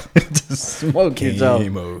 Just smoke yourself.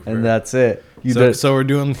 Game over. And that's it. So we're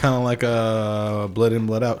doing kind of like a blood in,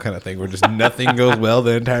 blood out kind of thing, where just nothing goes well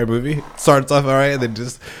the entire movie. Starts off all right, and then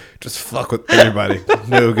just fuck with everybody.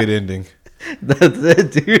 No good ending. That's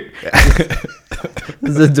it, dude.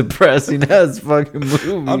 It's a depressing ass fucking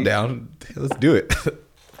movie. I'm down. Let's do it.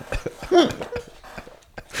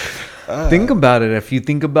 Think about it. If you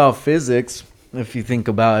think about physics, if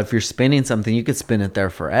you're spinning something, you could spin it there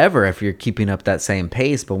forever if you're keeping up that same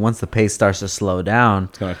pace. But once the pace starts to slow down,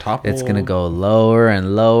 It's gonna topple. it's gonna go lower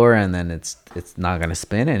and lower, and then it's not gonna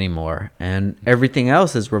spin anymore. And everything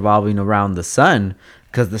else is revolving around the sun,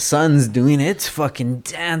 because the sun's doing its fucking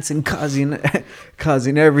dance and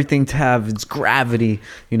causing everything to have its gravity.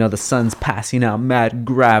 You know, the sun's passing out mad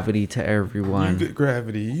gravity to everyone. You get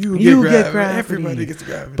gravity. You get gravity. Everybody gets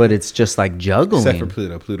gravity. But it's just like juggling. Except for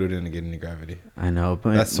Pluto. Pluto didn't get any gravity. I know,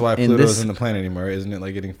 but That's why Pluto isn't a planet anymore, isn't it?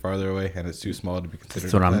 Like getting farther away, and it's too small to be considered.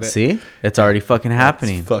 That's what a I'm planet. see. It's already fucking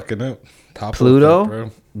happening. It's fucking up. Top Pluto of the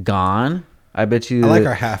fuck, bro. gone. I bet you. I like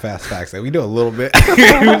our half-ass facts. Like we do a little bit. We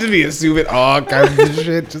just be assuming all kinds of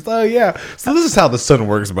shit. Just yeah. So this is how the sun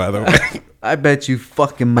works, by the way. I bet you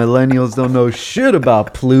fucking millennials don't know shit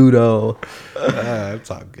about Pluto.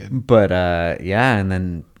 It's all good. But yeah, and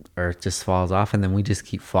then Earth just falls off, and then we just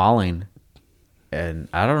keep falling, and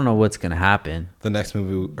I don't know what's gonna happen. The next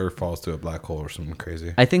movie, Earth falls to a black hole or something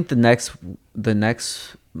crazy. I think the next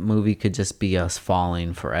movie could just be us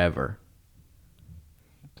falling forever.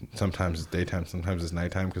 Sometimes it's daytime, sometimes it's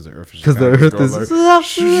nighttime because the Earth is Because the Earth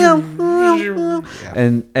is. Yeah.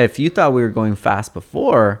 And if you thought we were going fast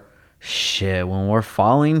before, shit, when we're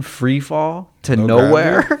falling free fall to No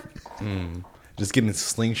nowhere. Just getting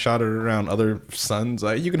slingshotted around other suns.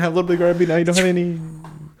 Like you can have a little bit of gravity now. You don't have any.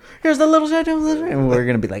 Here's the little shit, and we're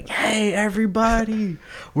gonna be like, "Hey, everybody,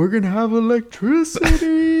 we're gonna have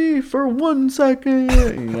electricity for 1 second."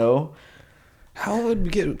 You know, How would we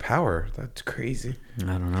get power? That's crazy. I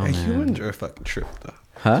don't know, Hey, man. humans are a fucking trip, though.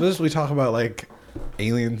 Huh? So as we talk about like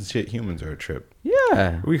aliens, shit. Humans are a trip.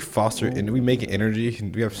 Yeah, We foster and we make energy.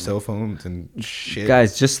 And we have cell phones and shit.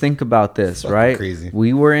 guys, just think about this, Fucking right? crazy.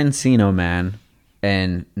 We were Encino Man,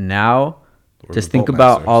 and now We're just the think Bolt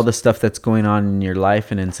about Masters. all the stuff that's going on in your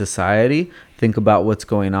life and in society. Think about what's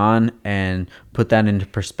going on and put that into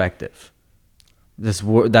perspective. That's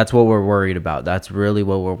what we're worried about. That's really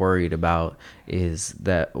what we're worried about, is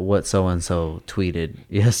that what so and so tweeted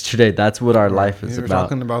yesterday. That's what our life is We were about.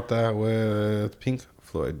 talking about that with Pink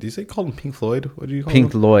Floyd. Do you say call him Pink Floyd? What do you call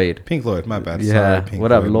Pink him? Lloyd. Pink Lloyd. My bad. Yeah. Sorry, Pink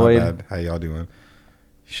What up, My Lloyd? bad. How y'all doing?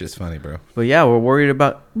 Shit's funny, bro. But yeah, we're worried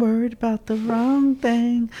about the wrong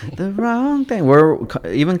thing, the wrong thing. We're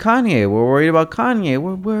even Kanye. We're worried about Kanye.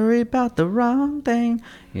 We're worried about the wrong thing.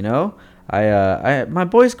 You know, my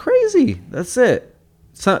boy's crazy. That's it.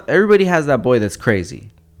 So everybody has that boy that's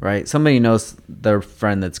crazy, right? Somebody knows their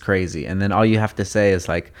friend that's crazy, and then all you have to say is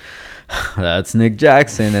like, "That's Nick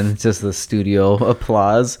Jackson," and it's just the studio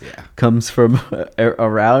applause comes from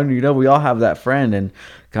around. You know, we all have that friend, and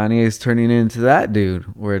Kanye's turning into that dude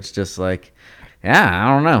where it's just like, yeah, I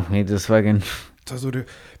don't know. He just fucking. That's what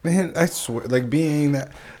man, I swear, like being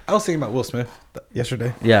that. I was thinking about Will Smith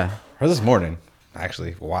yesterday Yeah. or this morning.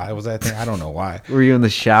 Actually, why was that thing? I don't know why. Were you in the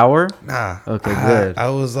shower? Nah. Okay, good. I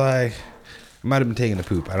was like, might have been taking a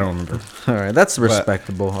poop. I don't remember. All right, that's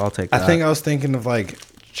respectable. I'll take that. I think I was thinking of like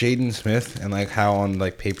Jaden Smith and like how on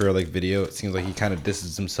like paper or like video it seems like he kind of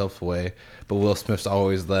disses himself away, but Will Smith's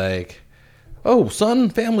always like, "Oh, son,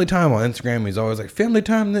 family time" on Instagram. He's always like, "Family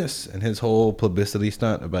time this," and his whole publicity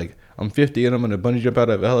stunt of like, "I'm 50 and I'm gonna bungee jump out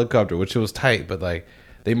of a helicopter," which was tight, but like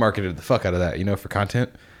they marketed the fuck out of that, you know, for content.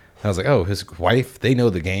 And I was like, oh, his wife, they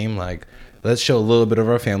know the game. Like, let's show a little bit of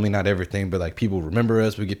our family, not everything, but like people remember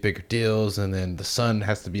us, we get bigger deals, and then the son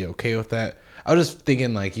has to be okay with that. I was just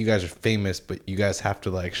thinking like, you guys are famous, but you guys have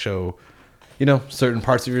to like show, you know, certain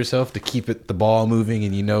parts of yourself to keep the ball moving,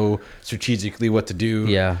 and you know strategically what to do.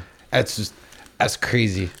 Yeah. That's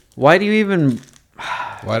crazy. Why do you even?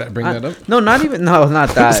 Why did I bring that up? No, not even. No, not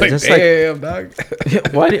that. It's like, Just damn, dog.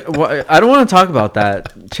 why? I don't want to talk about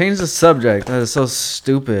that. Change the subject. That is so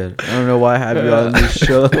stupid. I don't know why I have you on this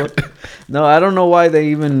show. No, I don't know why they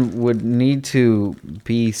even would need to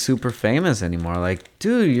be super famous anymore. Like,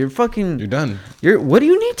 dude, you're done. What do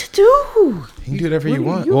you need to do? You can do whatever you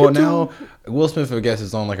want. Well, can do- now Will Smith, I guess,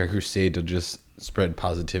 is on like a crusade to just spread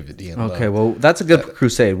positivity and Okay, love. well, that's a good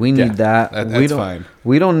crusade. We need that. that's we don't, fine.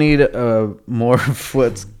 We don't need more of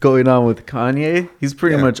what's going on with Kanye. He's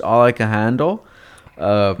pretty much all I can handle.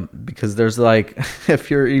 Because there's like, if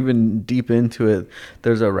you're even deep into it,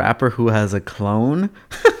 there's a rapper who has a clone.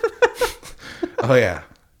 Oh yeah,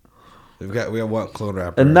 we have one clone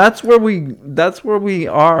rapper, And that's where we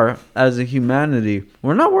are as a humanity.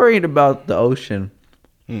 We're not worried about the ocean.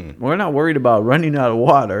 We're not worried about running out of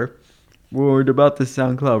water. We're worried about the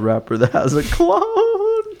SoundCloud rapper that has a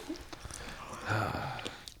clone.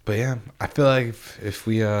 But yeah, I feel like if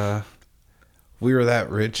we were that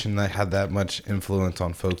rich and like had that much influence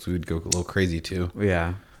on folks, we would go a little crazy too.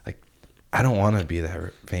 Yeah. Like, I don't want to be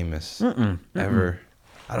that famous ever.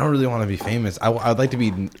 I don't really want to be famous. I'd like to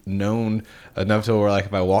be known enough to where like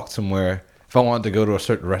if I walked somewhere, if I wanted to go to a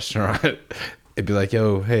certain restaurant, it'd be like,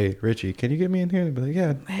 yo, hey, Richie, can you get me in here? And be like,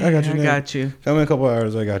 yeah, I got you. I got you. Come in a couple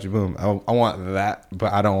hours, I got you. Boom. I want that,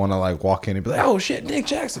 but I don't want to like walk in and be like, oh shit, Nick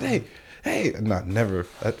Jackson, hey. Not never.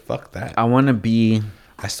 Fuck that. I want to be.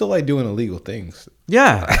 I still like doing illegal things.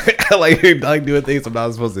 Yeah. I like doing things I'm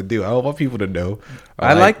not supposed to do. I don't want people to know.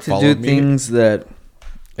 I like to do things that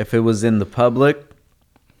if it was in the public,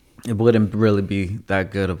 it wouldn't really be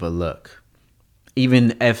that good of a look.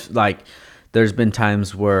 Even if, like, there's been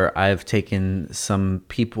times where I've taken some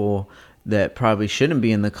people that probably shouldn't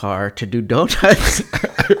be in the car to do donuts.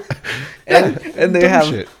 and they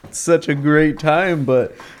have such a great time.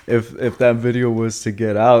 But if that video was to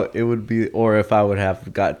get out, it would be, or if I would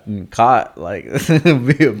have gotten caught, like, it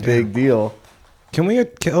would be a big deal. Can we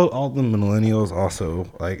kill all the millennials also?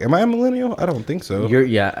 Like, am I a millennial? I don't think so.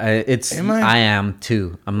 I am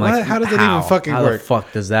too. I'm like, how does it even fucking work? How the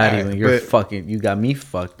fuck does that even? You got me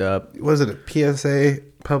fucked up. Was it a PSA,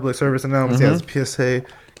 public service announcement? Yeah, it's PSA.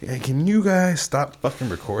 Yeah, can you guys stop fucking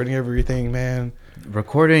recording everything, man?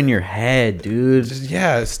 Record it in your head, dude.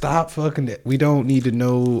 Stop fucking. We don't need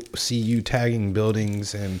to see you tagging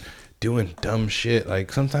buildings and doing dumb shit.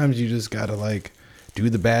 Like, sometimes you just gotta, like, do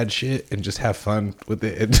the bad shit and just have fun with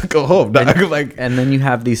it and go home. And then you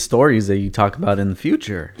have these stories that you talk about in the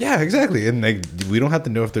future. Yeah, exactly. And like, we don't have to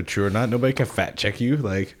know if they're true or not. Nobody can fact check you.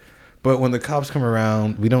 Like, but when the cops come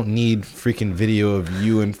around, we don't need freaking video of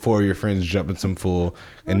you and 4 of your friends jumping some fool.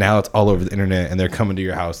 And now it's all over the internet and they're coming to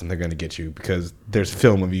your house and they're going to get you because there's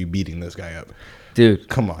film of you beating this guy up. Dude,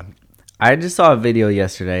 come on. I just saw a video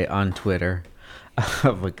yesterday on Twitter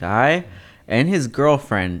of a guy and his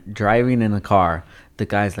girlfriend driving in a car. The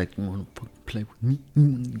guy's like, you want to play with me?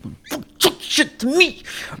 You want to talk shit to me?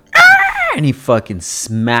 And he fucking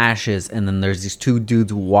smashes. And then there's these 2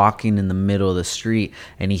 dudes walking in the middle of the street.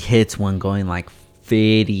 And he hits one going like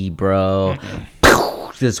 50, bro.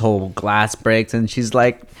 This whole glass breaks. And she's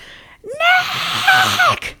like,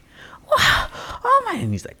 Nick! Oh, my.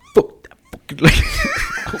 And he's like, fuck that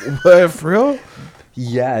fucking. What, for real?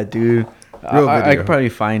 Yeah, dude. I could probably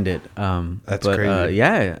find it. That's crazy.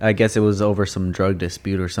 Yeah, I guess it was over some drug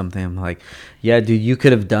dispute or something. I'm like, yeah, dude, you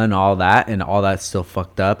could have done all that and all that's still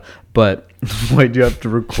fucked up. But why'd you have to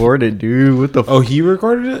record it, dude? What the? Oh, he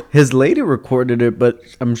recorded it? His lady recorded it, but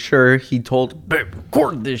I'm sure he told, babe,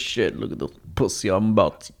 record this shit. Look at the pussy I'm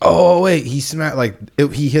about to. Oh, wait, he smacked,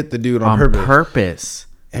 he hit the dude on purpose.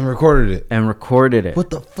 And recorded it. What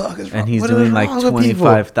the fuck is wrong? And he's doing like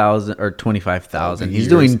 25,000 or 25,000. He's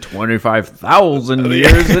doing 25,000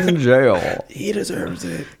 years in jail. He deserves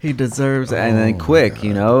it. And then quick,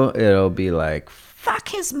 it'll be like, fuck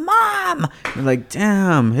his mom. You're like,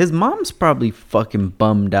 damn, his mom's probably fucking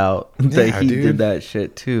bummed out that he did that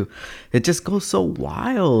shit too. It just goes so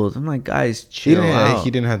wild. I'm like, guys, chill out.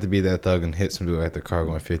 He didn't have to be that thug and hit some dude at the car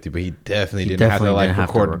going 50, but he definitely didn't have to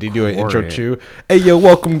record. Did he do an intro too? Hey, yo,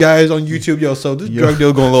 welcome guys on YouTube. Yo, so this drug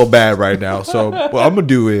deal going a little bad right now. So what I'm gonna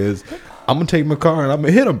do is I'm gonna take my car and I'm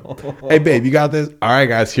gonna hit him. Hey, babe, you got this? All right,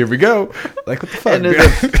 guys, here we go. Like, what the fuck? And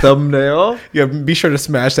there's a thumbnail. Yeah, be sure to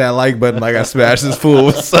smash that like button like I smashed this fool.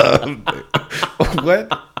 What's up?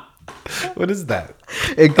 What? What is that?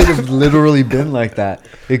 It could have literally been like that.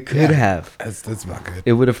 It could have. That's not good.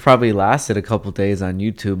 It would have probably lasted a couple days on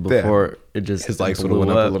YouTube before it just his likes would have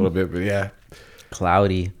went up a little bit, but yeah.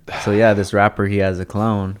 Cloudy. So yeah, this rapper, he has a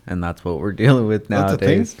clone, and that's what we're dealing with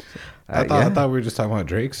nowadays. I thought we were just talking about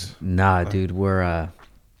Drake's. Nah, dude, we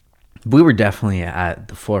were definitely at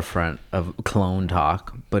the forefront of clone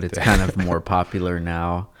talk, but it's kind of more popular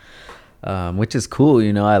now, which is cool.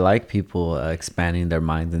 I like people expanding their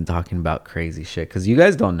minds and talking about crazy shit, because you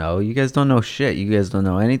guys don't know. You guys don't know shit. You guys don't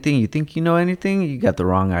know anything. You think you know anything? You got the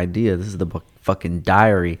wrong idea. This is the fucking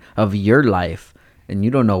diary of your life. And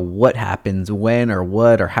you don't know what happens, when or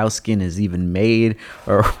what, or how skin is even made,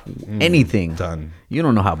 or anything. Done. You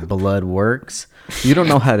don't know how blood works. You don't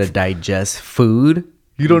know how to digest food.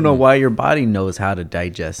 You don't know why your body knows how to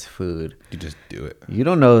digest food. You just do it. You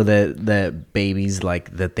don't know that babies,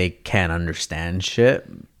 like, that they can't understand shit.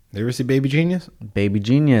 You ever see Baby Genius? Baby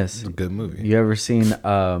Genius. It's a good movie. You ever seen,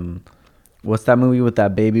 what's that movie with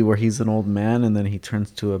that baby where he's an old man and then he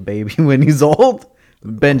turns to a baby when he's old?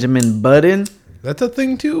 Benjamin Button. That's a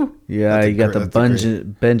thing too? Yeah, you got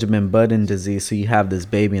the Benjamin Button disease. So you have this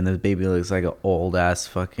baby, and this baby looks like an old ass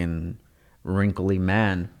fucking wrinkly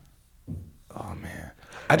man. Oh man,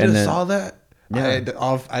 I just saw that. Yeah,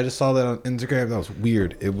 I just saw that on Instagram. That was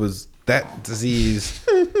weird. It was that disease.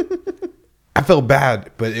 I felt bad,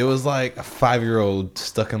 but it was like a 5-year-old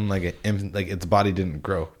stuck in like its body didn't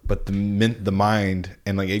grow, but the mind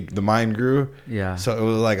and the mind grew. Yeah. So it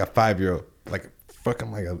was like a 5-year-old, like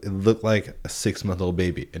fucking it looked like a 6-month-old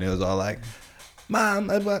baby, and it was all like, Mom,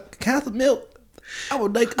 I want Catholic milk. I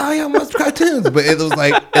would like, I watch cartoons, but it was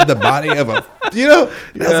like in the body of a, you know.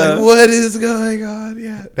 And I was like, what is going on?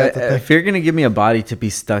 Yeah. If you're gonna give me a body to be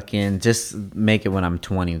stuck in, just make it when I'm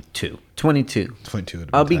 22. 22. 22.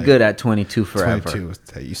 I'll be good at 22 forever.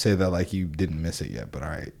 22. You say that like you didn't miss it yet, but all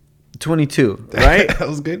right. 22, right? That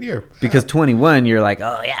was a good year. Because 21, you're like,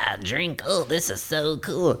 oh yeah, drink. Oh, this is so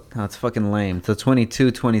cool. No, it's fucking lame. So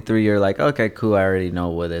 22, 23, you're like, okay, cool. I already know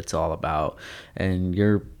what it's all about, and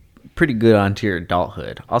you're pretty good onto your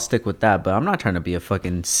adulthood. I'll stick with that, but I'm not trying to be a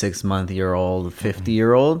fucking 6-month-year-old,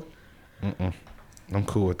 50-year-old. I'm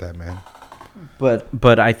cool with that, man.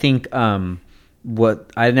 But I think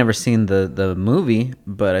what I'd never seen the movie,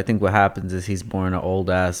 but I think what happens is he's born an old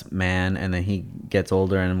ass man, and then he gets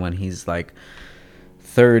older, and when he's like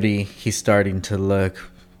 30, he's starting to look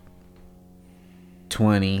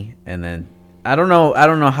 20, and then I don't know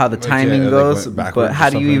how the timing goes, but how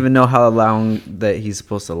do you even know how long that he's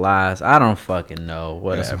supposed to last? I don't fucking know.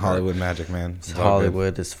 Whatever. Some Hollywood magic, man.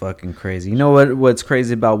 Hollywood is fucking crazy. You know what's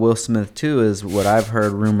crazy about Will Smith too is what I've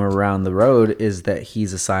heard rumor around the road is that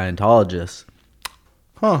he's a Scientologist.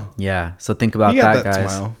 Huh. Yeah. So think about that,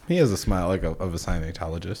 guys. Smile. He has a smile like of a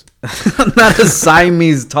Scientologist. Not a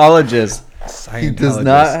Siamese-tologist. He does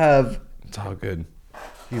not have. It's all good.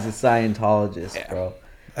 He's a Scientologist, bro.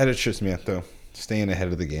 That just trips me out though. Staying ahead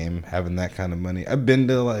of the game, having that kind of money. I've been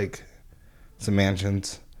to like some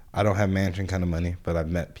mansions. I don't have mansion kind of money, but I've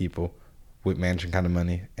met people with mansion kind of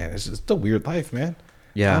money, and it's just a weird life, man.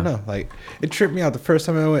 Yeah. I don't know. Like it tripped me out the first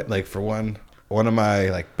time I went. Like for one of my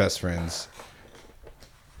like best friends,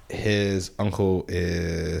 his uncle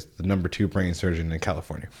is the number 2 brain surgeon in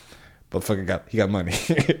California. But he got money.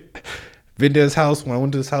 Been to his house. When I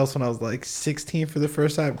went to his house when I was like 16 for the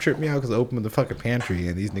first time, tripped me out because I opened the fucking pantry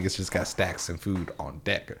and these niggas just got stacks of food on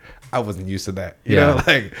deck. I wasn't used to that. You know,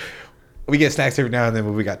 like we get snacks every now and then,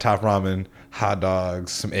 but we got top ramen, hot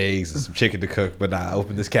dogs, some eggs, and some chicken to cook. But I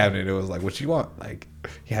opened this cabinet and it was like, what you want? Like,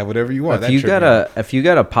 yeah, whatever you want. If you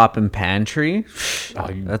got a poppin' pantry,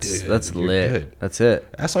 that's lit. Good. That's it.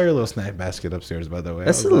 I saw your little snack basket upstairs, by the way.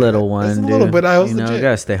 That's a little one, that's dude. A little bit. I was you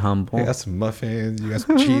gotta stay humble. You got some muffins. You got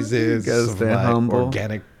some cheeses. You gotta some stay humble.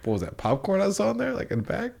 Organic. What was that? Popcorn I saw in there, like in the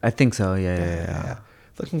bag. I think so. Yeah.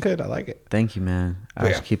 Looking good. I like it. Thank you, man.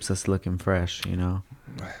 It keeps us looking fresh. You know.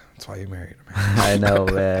 That's why you married him. I know,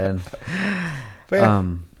 man.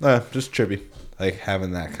 But just trippy, like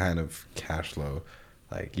having that kind of cash flow.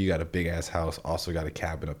 Like you got a big ass house, also got a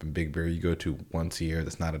cabin up in Big Bear you go to once a year.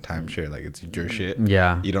 That's not a timeshare, like it's your shit.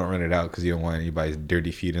 Yeah, you don't rent it out because you don't want anybody's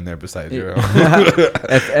dirty feet in there besides your own.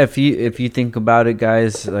 if you think about it,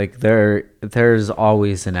 guys, like there's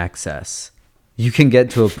always an excess. You can get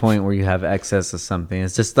to a point where you have excess of something.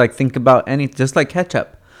 It's just like just like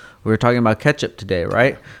ketchup. We were talking about ketchup today,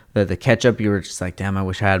 right? The ketchup, you were just like, damn, I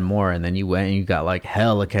wish I had more. And then you went and you got like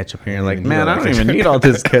hella ketchup. And you're like, man, I don't even need all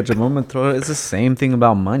this ketchup. I'm going to throw it. It's the same thing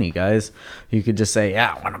about money, guys. You could just say,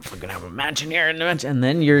 yeah, I want to fucking have a mansion here and a mansion. And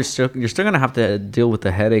then you're still going to have to deal with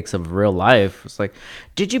the headaches of real life. It's like,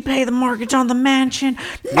 did you pay the mortgage on the mansion?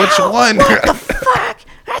 No, which one? What the fuck?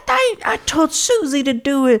 I told Susie to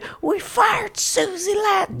do it. We fired Susie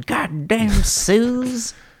Latin. Goddamn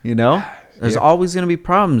Suze. You know? There's always going to be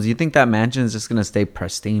problems. You think that mansion is just going to stay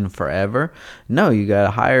pristine forever? No, you got to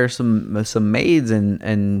hire some maids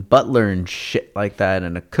and butler and shit like that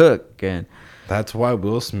and a cook. And that's why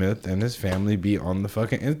Will Smith and his family be on the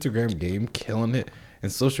fucking Instagram game killing it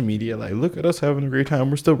and social media. Like, look at us having a great time.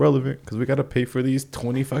 We're still relevant because we got to pay for these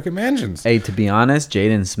 20 fucking mansions. Hey, to be honest,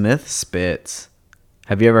 Jaden Smith spits.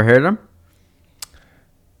 Have you ever heard him?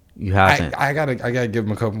 You haven't. I gotta give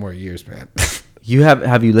him a couple more years, man. You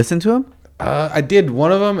have you listened to him? I did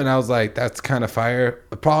one of them, and I was like, "That's kind of fire."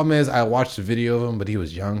 The problem is, I watched the video of him, but he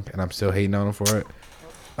was young, and I'm still hating on him for it.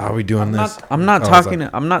 Are we doing this? I'm not talking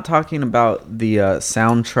about the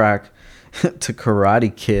soundtrack to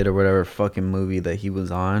Karate Kid or whatever fucking movie that he was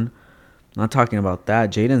on. I'm not talking about that.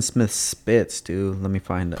 Jaden Smith spits, dude. Let me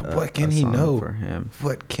find what can he know for him.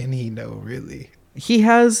 What can he know, really? He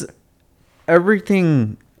has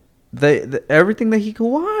everything everything that he could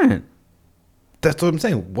want. That's what I'm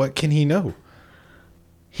saying. What can he know?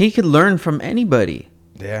 He could learn from anybody.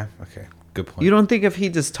 Yeah. Okay. Good point. You don't think if he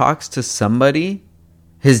just talks to somebody,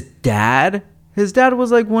 his dad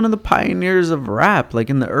was like one of the pioneers of rap, like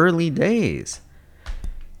in the early days.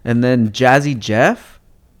 And then Jazzy Jeff.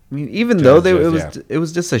 I mean, even though it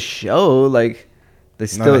was just a show, like they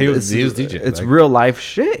still he was DJ. It's like, real life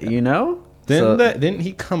shit, you know. Didn't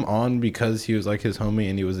he come on because he was like his homie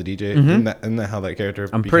and he was a DJ? Mm-hmm. Isn't that how that character?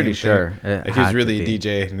 I'm pretty sure. Like he was really a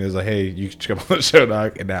DJ and he was like, "Hey, you should come on the show,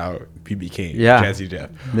 dog." And now he became Jazzy Jeff.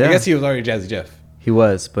 Yeah. I guess he was already Jazzy Jeff. He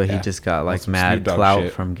was, but he Yeah. just got On like some mad Snoop Dogg clout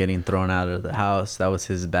shit. from getting thrown out of the house. That was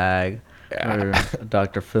his bag. Yeah. Or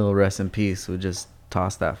Dr. Phil, rest in peace, would just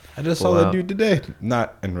toss that. I just fool saw that out. dude today.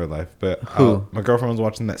 Not in real life, but Who? my girlfriend was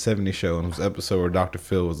watching that 70s show, and it was an episode where Dr.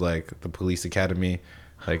 Phil was like the police academy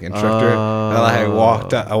like instructor. And I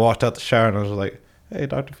walked out the shower, and I was like, "Hey,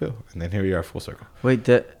 Dr. Phil," and then here we are, full circle. Wait,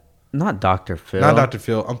 not Dr. Phil. Not Dr.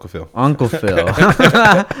 Phil, Uncle Phil. Uncle Phil.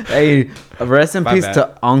 Hey, rest in My peace bad.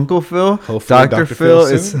 to Uncle Phil. Hopefully Dr. Dr. Phil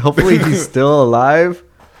Phil is soon. hopefully he's still alive,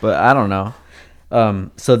 but I don't know.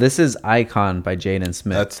 So this is Icon by Jaden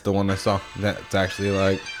Smith. That's the one I saw. That's actually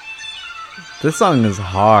like This song is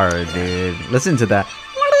hard, dude. Listen to that.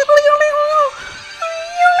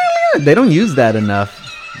 They don't use that enough.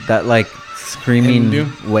 That like screaming, Hindu?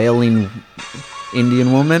 wailing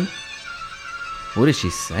Indian woman. What is she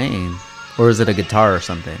saying? Or is it a guitar or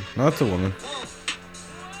something? no, it's a woman.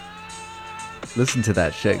 Listen to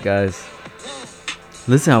that shit, guys.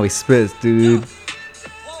 Listen how he spits, dude.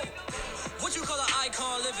 What you call an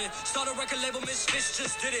icon living? Start a record label, Misfits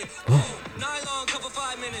just did it. Nylon cover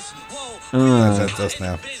 5 minutes. Whoa. That's us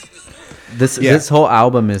now. Yeah. This whole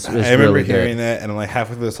album is I remember really hearing good. that, and I'm like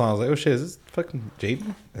halfway through the song, I was like, "Oh shit, is this fucking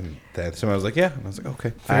Jaden?" And then somebody was like, "Yeah," and I was like,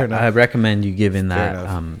 "Okay, fair enough." I recommend you giving Fair that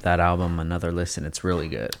enough. that album another listen. It's really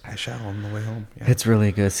good. I shall on the way home. Yeah. It's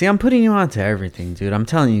really good. See, I'm putting you on to everything, dude. I'm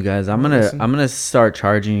telling you guys, I'm gonna start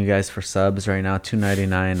charging you guys for subs right now,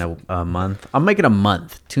 $2.99 a month. I'll make it a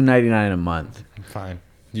month, $2.99 a month. Fine.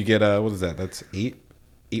 You get what is that? That's eight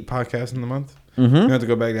podcasts in the month. Mm-hmm. You have to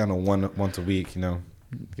go back down to once a week. You know,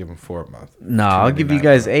 give them 4 a month. No, I'll give you $2.99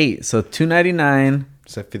 guys a month. 8. So $2.99.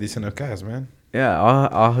 It's at 50 cent of cash, man. Yeah,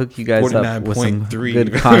 I'll hook you guys up with some 49.3.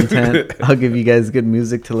 good content. I'll give you guys good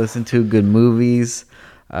music to listen to, good movies,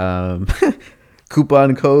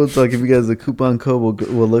 coupon codes. I'll give you guys a coupon code.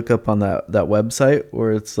 We'll look up on that website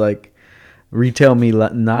where it's like retail me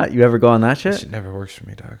not. You ever go on that That shit? shit never works for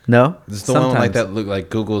me, dog. No, It's the one like that. Look like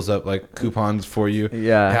Google's up like coupons for you.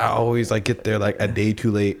 Yeah. I always like get there like a day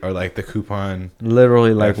too late, or like the coupon.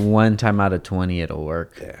 Literally, like Yeah. one time out of 20, it'll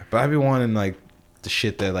work. Yeah, but I be wanting like the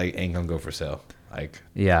shit that like ain't gonna go for sale.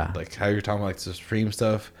 Yeah, Like how you're talking about, like the Supreme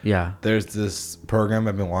stuff. yeah. There's this program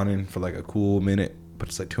I've been wanting for like a cool minute, but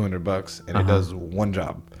it's like $200, and it does one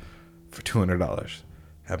job for $200.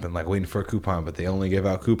 I've been like waiting for a coupon, but they only give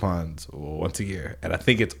out coupons once a year, and I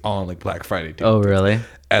think it's on like Black Friday too. Oh, really?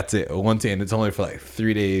 That's it. Once, and it's only for like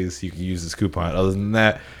 3 days. You can use this coupon. Other than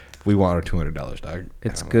that, we want our $200, dog.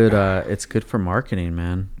 It's And I'm good. like, It's good for marketing,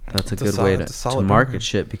 man. That's a It's a good solid- way to it's a solid market program.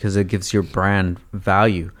 shit because it gives your brand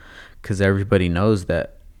value. Because everybody knows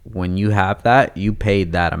that when you have that, you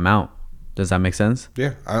paid that amount. Does that make sense?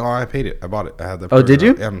 yeah, I paid it. I bought it. I had the. Oh, did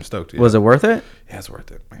you? Yeah, I'm stoked. Yeah. Was it worth it? Yeah, it's worth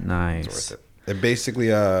it. Man. Nice. It's worth it. It basically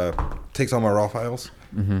takes all my raw files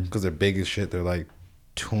because they're big as shit. They're like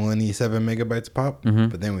 27 megabytes a pop.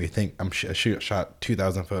 But then when you think I shot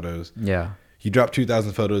 2,000 photos. Yeah. You drop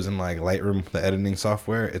 2,000 photos in like Lightroom, the editing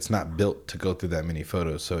software. It's not built to go through that many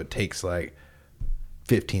photos, so it takes like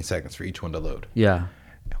 15 seconds for each one to load. Yeah.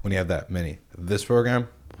 When you have that many, this program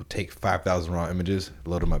will take 5,000 raw images,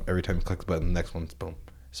 load them up every time you click the button. The next one's boom,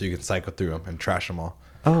 so you can cycle through them and trash them all.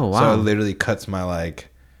 Oh, So wow. it literally cuts my like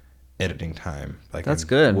editing time. Like That's in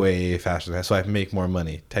good. Way faster than that. So I make more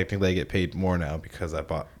money. Technically, I get paid more now because I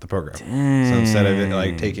bought the program. So instead of it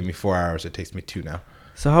like taking me 4 hours, it takes me 2 now.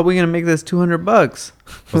 So how are we gonna make this $200?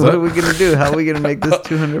 What that? are we gonna do? How are we gonna make this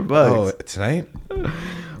 $200? Oh, tonight?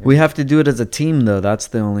 We have to do it as a team, though. That's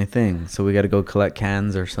the only thing. So we got to go collect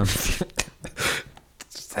cans or something.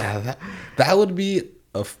 That would be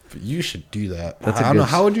you should do that. That's a I don't know good-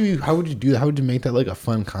 how would you do that? How would you make that like a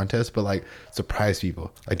fun contest, but like surprise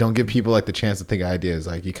people? Like don't give people like the chance to think of ideas.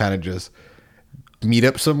 Like you kind of just meet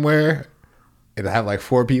up somewhere and have like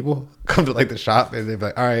 4 people come to like the shop and they're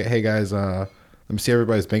like, all right, hey guys, let me see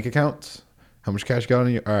everybody's bank accounts. How much cash you got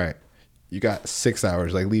on you? All right, you got 6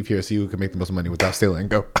 hours. Like leave here, see who can make the most money without stealing.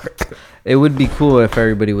 Go. It would be cool if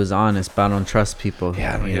everybody was honest, but I don't trust people.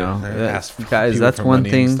 Yeah, you know, ask guys. people That's for one money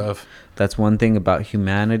and thing. stuff. That's one thing about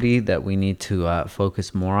humanity that we need to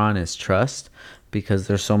focus more on is trust, because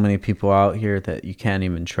there's so many people out here that you can't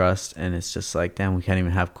even trust, and it's just like, damn, we can't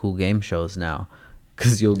even have cool game shows now,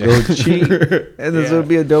 because you'll go cheat, and this Yeah. would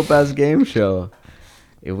be a dope ass game show.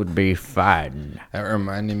 It would be fun. That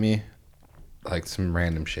reminded me, like some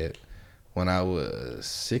random shit. When I was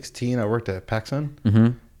 16, I worked at PacSun,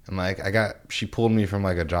 and like she pulled me from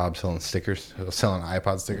like a job selling stickers, selling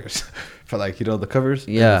iPod stickers for like the covers.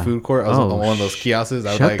 in Yeah. the food court. I was Oh, on one of those kiosks. I was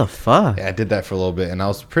shut like, the fuck. Yeah, I did that for a little bit, and I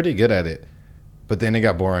was pretty good at it. But then it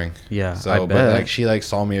got boring. Yeah, So, I but bet. like she like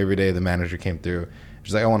saw me every day. The manager came through,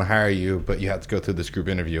 She's like, I want to hire you, but you have to go through this group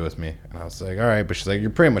interview with me. And I was like, all right. But she's like, you're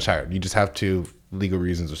pretty much hired. You just have to, legal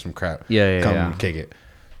reasons or some crap. Come and kick it.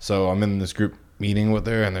 So I'm in this group meeting with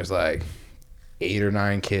her, and there's like 8 or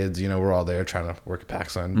 9 kids. You know, we're all there trying to work at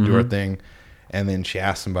PacSun, do our thing. And then she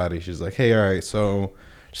asked somebody, she's like, hey, all right, so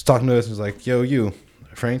just talking to us. She's like, yo, you,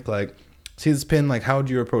 Frank, like, see this pin? Like, how would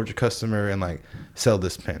you approach a customer and like sell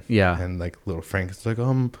this pin? Yeah. And like little Frank is like,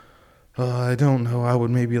 I don't know. I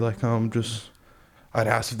would maybe like, I'd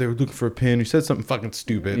ask if they were looking for a pin. You said something fucking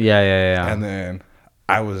stupid. Yeah. And then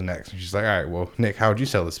I was next. And she's like, all right, well, Nick, how would you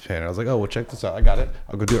sell this pin? I was like, oh, well, check this out. I got it.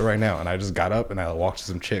 I'll go do it right now. And I just got up and I walked to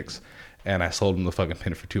some chicks and I sold them the fucking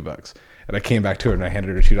pin for $2. And I came back to her and I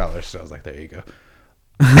handed her $2. So I was like, there you go.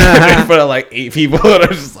 In front of like 8 people. And I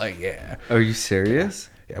was just like, yeah. Are you serious?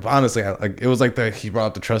 Yeah, but honestly, it was like he brought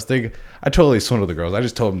up the trust thing. I totally swindled the girls. I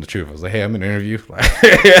just told them the truth. I was like, hey, I'm in an interview.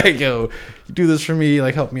 Like, yo, you do this for me.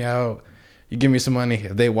 Like, help me out. You give me some money.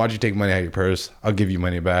 If they watch you take money out of your purse, I'll give you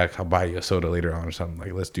money back. I'll buy you a soda later on or something.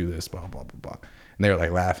 Like, let's do this, blah, blah, blah, blah. And they were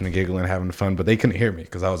like laughing and giggling, having fun, but they couldn't hear me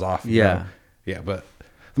because I was off. Yeah. Know? Yeah, but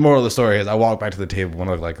the moral of the story is I walked back to the table when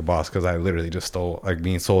I looked like a boss because I literally just stole, like,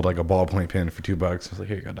 being sold like a ballpoint pen for $2. I was like,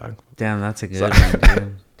 here you go, dog. Damn, that's a good one,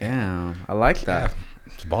 dude. Damn, I like that.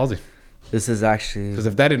 Yeah, it's ballsy. This is actually Because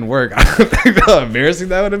if that didn't work, I don't think how embarrassing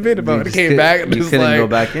that would have been if I would have came back and you just couldn't like go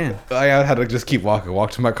back in. I had to just keep walking,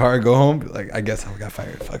 walk to my car, and go home. Like, I guess I got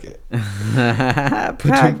fired. Fuck it.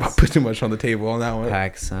 Put too much on the table on that one.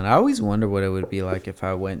 PacSun. I always wonder what it would be like if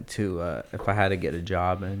I went to if I had to get a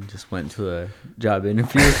job and just went to a job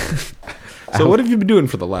interview. So what have you been doing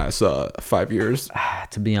for the last 5 years?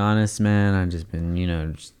 To be honest, man, I've just been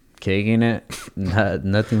just kicking it.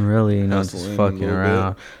 Nothing really, just Hustling a fucking little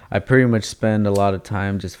around. I pretty much spend a lot of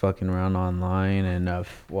time just fucking around online and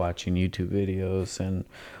watching YouTube videos and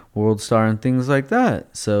WorldStar and things like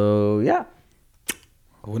that. So yeah.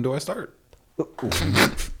 When do I start?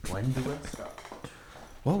 When do I start?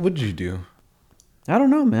 What would you do? I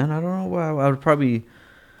don't know, man. I don't know. I would probably.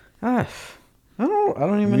 I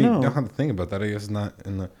don't even know. You don't have to think about that. I guess it's not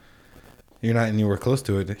in the. You're not anywhere close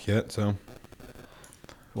to it yet, so.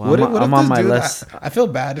 Well, I'm on my list. I feel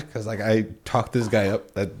bad because like I talked this guy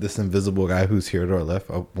up, this invisible guy who's here to our left.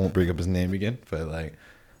 I won't bring up his name again, but like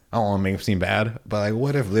I don't want to make him seem bad. But like,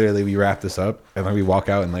 what if literally we wrap this up and then we walk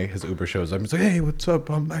out and like his Uber shows up and he's like, "Hey, what's up?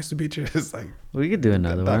 Nice to meet you." It's like we could do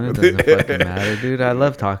another one. It doesn't fucking matter, dude. I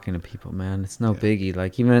love talking to people, man. It's no biggie.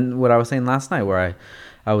 Like even what I was saying last night, where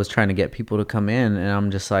I was trying to get people to come in, and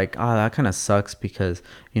I'm just like, oh, that kind of sucks because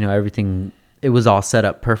everything. It was all set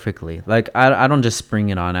up perfectly. Like I don't just spring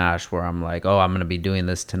it on Ash where I'm like, oh, I'm gonna be doing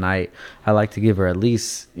this tonight. I like to give her at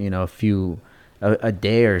least a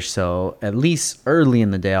day or so. At least early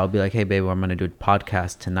in the day, I'll be like, hey, babe, I'm gonna do a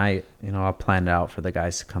podcast tonight. I'll plan it out for the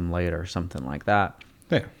guys to come later or something like that.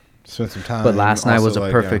 Yeah, spend some time. But last night was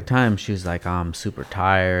a perfect time. She was like, oh, I'm super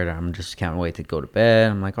tired. I'm just can't wait to go to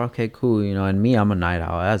bed. I'm like, okay, cool. And me, I'm a night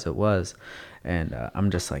owl as it was. And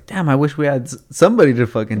I'm just like, damn, I wish we had somebody to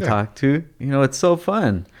fucking talk to. It's so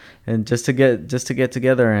fun. And just to get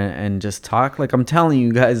together and just talk. Like I'm telling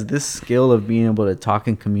you guys, this skill of being able to talk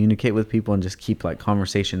and communicate with people and just keep like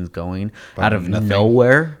conversations going out of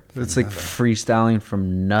nowhere. It's like freestyling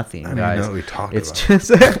from nothing, guys. I know what we talked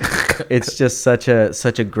it's about. It's just such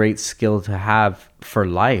a great skill to have for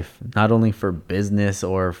life, not only for business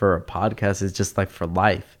or for a podcast. It's just like for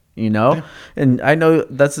life. And I know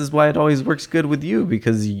this is why it always works good with you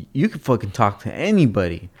because you can fucking talk to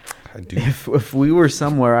anybody. I do. If we were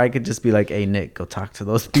somewhere, I could just be like, hey, Nick, go talk to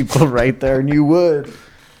those people right there, and you would.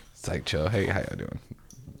 It's like, chill. Hey, how you doing?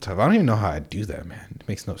 Tough. I don't even know how I do that, man. It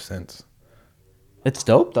makes no sense. It's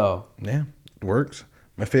dope, though. Yeah, it works.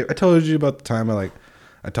 My favorite. I told you about the time I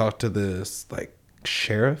talked to this like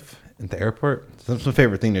sheriff at the airport. That's my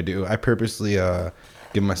favorite thing to do. I purposely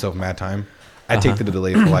give myself mad time. I take the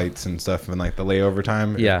delayed flights and stuff and like the layover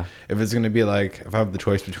time. Yeah. If it's going to be like, if I have the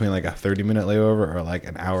choice between like a 30-minute layover or like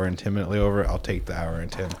an hour and 10-minute layover, I'll take the hour and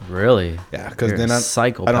 10. Really? Yeah. Because then I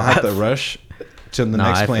don't have to rush to the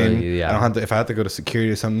next plane. I don't have to, if I have to go to security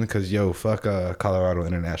or something, because fuck Colorado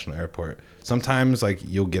International Airport. Sometimes like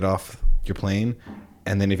you'll get off your plane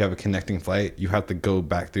and then if you have a connecting flight, you have to go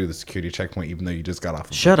back through the security checkpoint even though you just got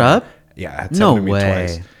off. Shut up. Yeah. It No happened to me way.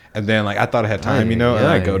 twice. And then, like, I thought I had time, and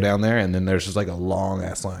I go down there, and then there's just, like, a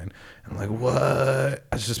long-ass line. I'm like, what?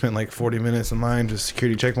 I just spent, like, 40 minutes in line, just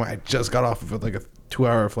security checkpoint. I just got off of, like, a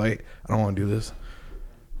 2-hour flight. I don't want to do this.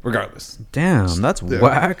 Regardless. Damn, that's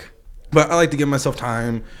whack. But I like to give myself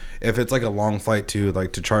time, if it's, like, a long flight, too,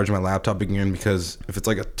 like, to charge my laptop again, because if it's,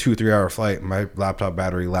 like, a 2-3 hour flight, my laptop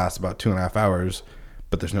battery lasts about 2.5 hours.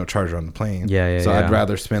 but there's no charger on the plane. Yeah, So yeah. I'd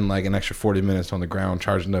rather spend like an extra 40 minutes on the ground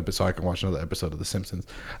charging up it so I can watch another episode of The Simpsons.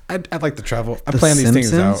 I'd like to travel. I plan these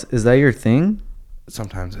things out. Is that your thing?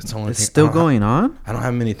 Sometimes it's the only It's thing. still going on? I don't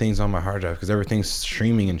have many things on my hard drive because everything's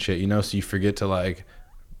streaming and shit, you know. So you forget to like,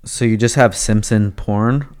 So you just have Simpson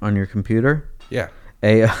porn on your computer? yeah.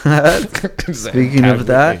 Speaking of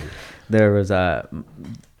that, there was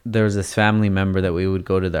this family member that we would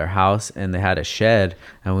go to their house, and they had a shed,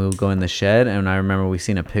 and we would go in the shed, and I remember we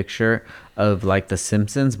seen a picture of like the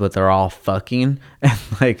Simpsons, but they're all fucking, and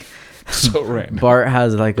like So random. Bart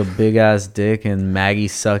has like a big ass dick and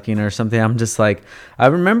Maggie's sucking or something. I'm just like, I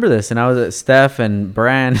remember this, and I was at Steph and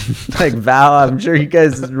Bran, like Val. I'm sure you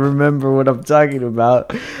guys remember what I'm talking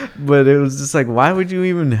about, but it was just like, why would you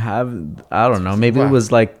even have? I don't know. Maybe it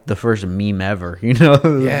was like the first meme ever. You know,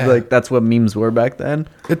 Yeah. like that's what memes were back then.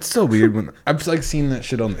 It's so weird when I've like seen that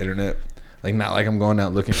shit on the internet. Like not like I'm going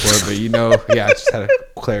out looking for it, but you know, yeah, I just had to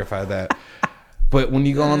clarify that. But when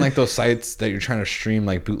you go on like those sites that you're trying to stream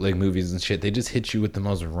like bootleg movies and shit, they just hit you with the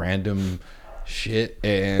most random shit,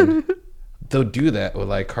 and they'll do that with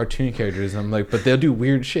like cartoon characters. And I'm like, but they'll do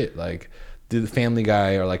weird shit like the Family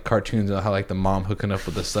Guy or like cartoons and how like the mom hooking up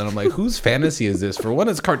with the son. I'm like, whose fantasy is this? For one,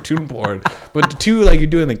 it's cartoon porn, but two, like you're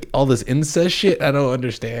doing like all this incest shit. I don't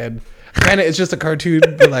understand. Kind of, it's just a cartoon,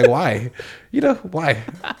 but like, why? You know, why?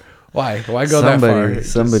 Why go that far?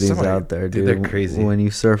 Somebody's Somebody- out there, dude. They're crazy. When you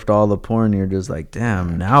surfed all the porn, you're just like,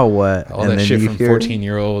 damn, now what? All that shit you from hear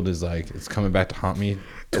 14-year-old is like, it's coming back to haunt me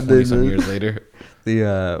 20 some years later.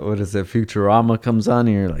 The what is it? Futurama comes on,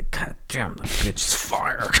 and you're like, God damn, that bitch is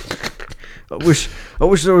fire. I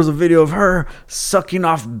wish there was a video of her sucking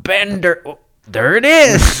off Bender. Oh, there it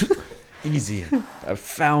is. Easy. I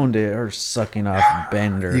found it. Her sucking off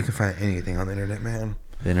Bender. You can find anything on the internet, man.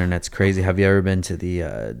 The internet's crazy. Have you ever been to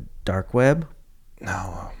the dark web?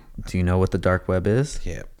 No. Do you know what the dark web is?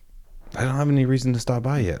 Yeah. I don't have any reason to stop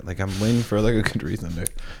by yet. Like, I'm waiting for like a good reason to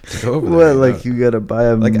go over there. What, like you gotta buy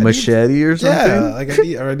a Like, I need- machete or something? Yeah, like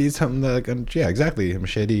I need something that yeah, exactly, a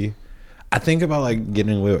machete. I think about like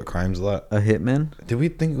getting away with crimes a lot. A hitman? Did we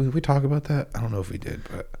talk about that? I don't know if we did,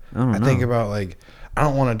 but I don't think know. about like I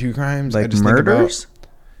don't want to do crimes. I Like just murders?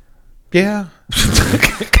 Think about, yeah.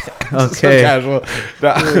 So Okay. casual.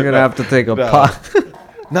 Nah. We're gonna have to take a No. pot.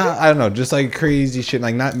 Nah, I don't know. Just like crazy shit.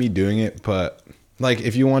 Like not me doing it, but like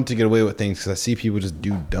if you want to get away with things, because I see people just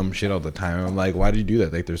do dumb shit all the time. I'm like, why do you do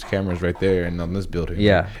that? Like there's cameras right there and on this building.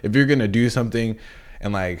 Yeah. Like, if you're gonna do something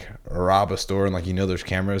and like rob a store and like you know there's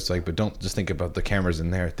cameras, like but don't just think about the cameras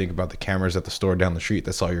in there. Think about the cameras at the store down the street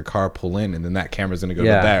that saw your car pull in, and then that camera's gonna go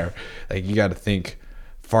Yeah. to there. Like you got to think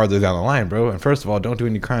farther down the line, bro. And first of all, don't do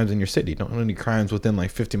any crimes in your city. Don't do any crimes within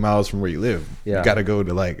like 50 miles from where you live. Yeah. You got to go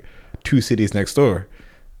to like 2 cities next door.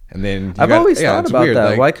 And then I've always thought it's about weird, that.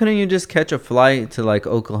 like- Why couldn't you just catch a flight to like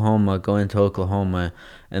Oklahoma, go into Oklahoma,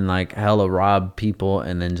 and like hella rob people,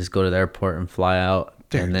 and then just go to the airport and fly out,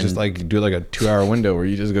 Dude, and then just like do like a 2-hour window where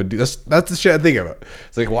you just go do that's the shit I think about.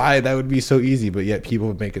 It's like why that would be so easy, but yet people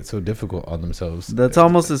would make it so difficult on themselves. that's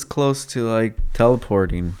almost as close to like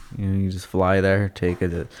teleporting. You know, you just fly there, take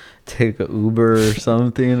a Uber or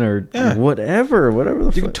something, or Yeah. whatever the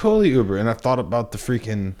You can fuck. totally Uber, and I've thought about the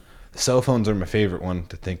freaking cell phones are my favorite one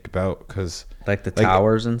to think about because Like the like-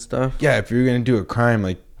 towers and stuff. yeah, if you're gonna do a crime,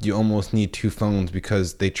 like you almost need 2 phones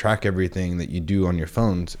because they track everything that you do on your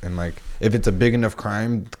phones, and like if it's a big enough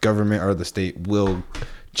crime, the government or the state will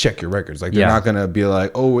check your records. Like they're Yeah. not gonna be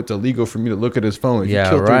like, oh, it's illegal for me to look at his phone. If Yeah, you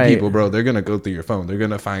kill 3 right. people, bro, they're gonna go through your phone. They're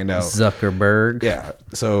gonna find out. Zuckerberg. Yeah.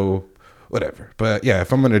 So whatever. But yeah,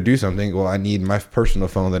 if I'm gonna do something, well, I need my personal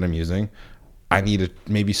phone that I'm using. I need to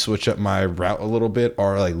maybe switch up my route a little bit,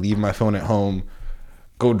 or like leave my phone at home,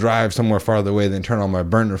 go drive somewhere farther away, then turn on my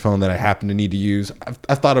burner phone that I happen to need to use.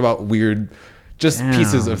 I've thought about weird, just Damn.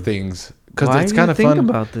 pieces of things because Why it's do you kind of think fun.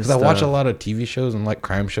 about this 'Cause I watch a stuff? lot of TV shows and like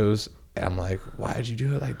crime shows. And I'm like, why did you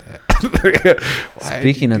do it like that? Why did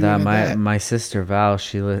Speaking you of do that, it like my sister Val,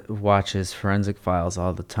 she watches Forensic Files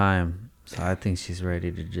all the time. So I think she's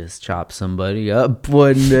ready to just chop somebody up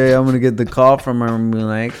one day. I'm gonna get the call from her and be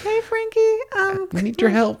like, "Hey Frankie, I need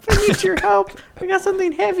your help. I need your help. We got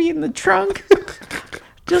something heavy in the trunk.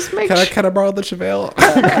 Just make sure." Can I borrow the Chevelle?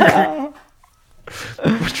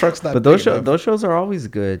 My truck's not. But big enough. those shows are always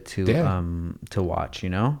good Yeah. to watch. You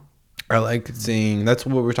know. I like seeing. That's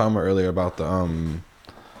what we were talking about earlier about the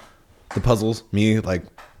puzzles. Me like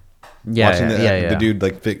watching the dude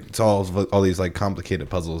like solves all these like complicated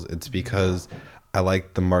puzzles. It's because I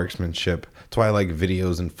like the marksmanship. That's why I like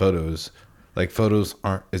videos and photos. Like photos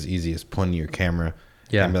aren't as easy as pointing your camera.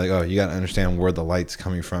 Yeah. And be like, oh, you got to understand where the light's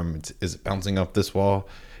coming from. Is it bouncing off this wall?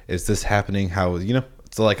 Is this happening? How, you know,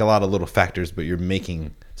 It's like a lot of little factors, but you're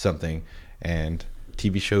making something. And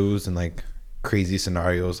TV shows and like crazy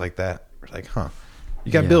scenarios like that, like,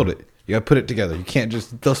 you gotta build it. You gotta put it together. You can't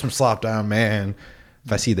just throw some slop down, man.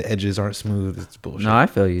 If I see the edges aren't smooth, it's bullshit. No, I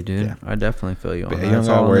feel you, dude. Yeah. I definitely feel you. But On you that. don't It's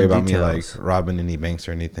gotta all in worry the about me like details. robbing any banks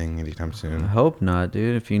or anything anytime soon. I hope not,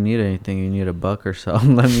 dude. If you need anything, you need a buck or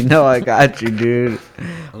something, let me know. I got you, dude.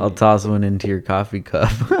 I'll toss one into your coffee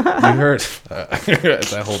cup. You heard?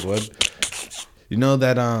 I hold one. You know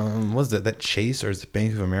that was that Chase or is it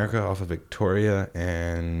Bank of America off of Victoria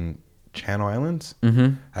and Channel Islands?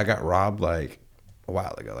 Mm-hmm. I got robbed like a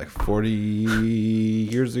while ago, like 40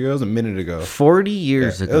 years ago. It was a minute ago. 40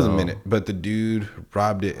 years ago. It was a minute, but the dude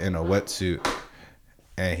robbed it in a wetsuit,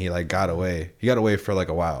 and he like got away. He got away for like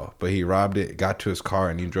a while, but he robbed it, got to his car,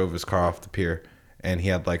 and he drove his car off the pier. And he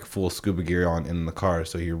had like full scuba gear on in the car,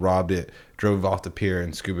 so he robbed it, drove off the pier,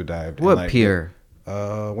 and scuba dived. What and, like, pier?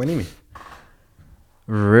 Winnie.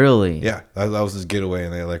 Really? Yeah, that was his getaway,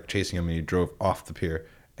 and they like chasing him, and he drove off the pier,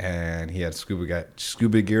 and he had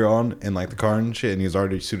scuba gear on in like the car and shit, and he was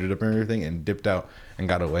already suited up and everything, and dipped out and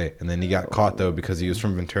got away, and then he got caught though because he was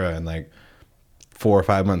from Ventura, and like 4 or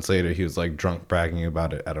 5 months later, he was like drunk bragging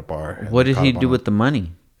about it at a bar. And What they did caught he him do on with the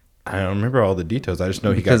money? I don't remember all the details. I just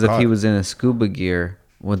know Because he got if caught. he was in a scuba gear,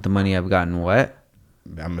 would the money have gotten wet?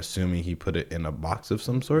 I'm assuming he put it in a box of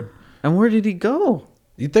some sort. And where did he go?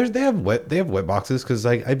 They have wet boxes because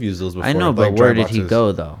like I've used those before. I know, like, but dry where did he boxes.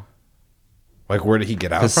 go though? Like where did he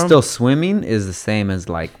get out Because from? still swimming is the same as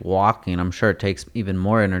like walking. I'm sure it takes even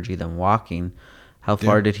more energy than walking. How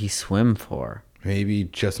far did he swim for? Maybe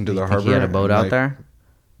just into Do the you harbor. think he had a boat and, out like, there?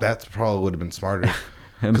 That probably would have been smarter.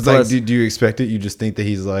 And Because like, plus- do you expect it? You just think that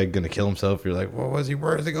he's like gonna kill himself. You're like, what was he?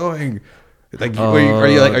 Where is he going? Like,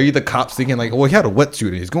 are you the cops thinking like, well, he had a wetsuit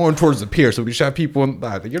and he's going towards the pier, so we shot people.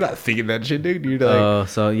 You're not thinking that shit, dude. You're like, Oh,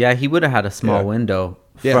 so yeah, he would have had a small Yeah. window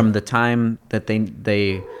Yeah. from the time that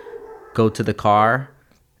they go to the car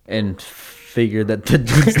and figure that the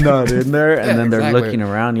dude's not in there, and Yeah, then they're exactly. looking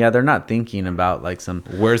around. Yeah, they're not thinking about like some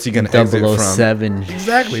where's he gonna exit from? 007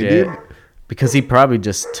 Exactly, shit. dude. Because he probably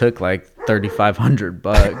just took like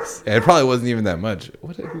 $3,500. Yeah, it probably wasn't even that much.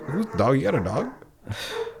 Whose dog? You got a dog?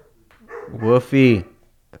 Woofy,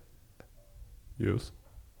 Yes.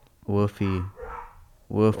 woofy,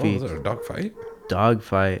 Oh, woofy. was it a dog fight? Dog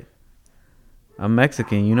fight. I'm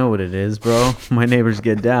Mexican, you know what it is, bro. My neighbors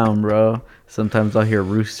get down, bro. Sometimes I'll hear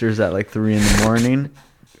roosters at like 3 in the morning.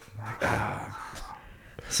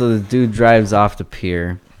 So the dude drives off the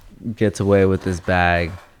pier, gets away with his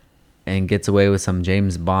bag, and gets away with some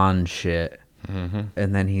James Bond shit.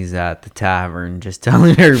 And then he's at the tavern just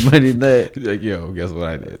telling everybody that, Like, yo, guess what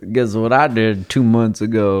I did? guess what I did 2 months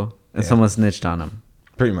ago? And Yeah. someone snitched on him.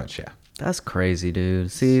 Pretty much, yeah. That's crazy, dude.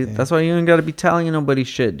 See, that's why you ain't got to be telling nobody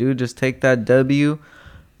shit, dude. Just take that W,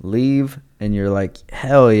 leave, and you're like,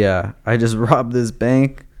 hell yeah, I just robbed this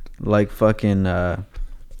bank like fucking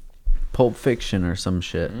Pulp Fiction or some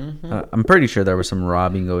shit. I'm pretty sure there was some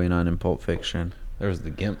robbing going on in Pulp Fiction. There was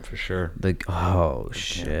the Gimp for sure.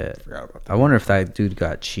 Shit. Forgot about that. I wonder if that dude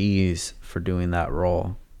got cheese for doing that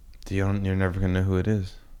role. You're never gonna know who it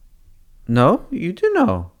is. No, you do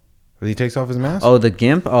know. He takes off his mask. Oh, the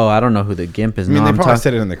Gimp? Oh, I don't know who the Gimp is. I mean, No, they I'm probably talking.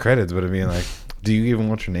 said it in the credits, but I mean, like, do you even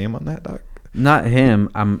want your name on that, dog? Not him.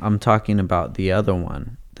 I'm talking about the other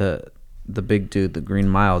one. The big dude, the Green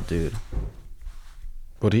Mile dude.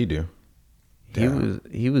 What'd he do?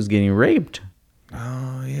 He was getting raped.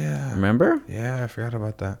 Oh yeah. Remember? Yeah, I forgot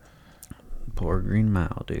about that. Poor Green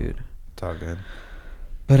Mile dude. It's all good.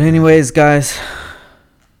 But anyways, guys,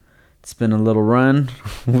 it's been a little run.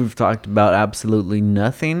 We've talked about absolutely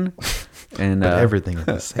nothing and But everything at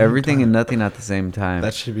the same everything time. and nothing at the same time.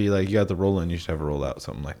 That should be like you got the roll in. You should have a roll out,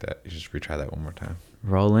 something like that. You should just retry that one more time.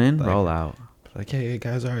 Roll in, Like- roll out. Like, hey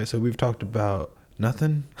guys, all right. So we've talked about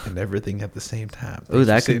nothing and everything at the same time. Ooh, that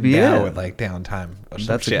Thanks for could be sitting down it. With like downtime. or some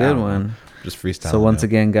That's a shit. I good don't know. one. Just freestyle. So once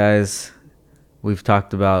again, guys, we've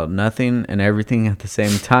talked about nothing and everything at the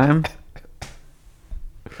same time.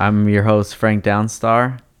 I'm your host, Frank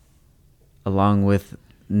Downstar, along with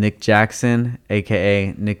Nick Jackson,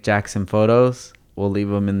 aka Nick Jackson Photos. We'll leave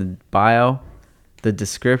them in the bio, the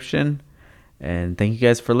description. And thank you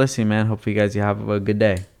guys for listening, man. Hopefully you guys have a good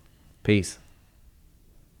day. Peace.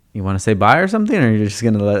 You want to say bye or something, or you're just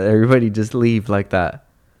gonna let everybody just leave like that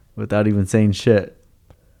without even saying shit?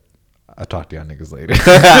 I'll talk to y'all niggas later.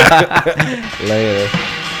 Later.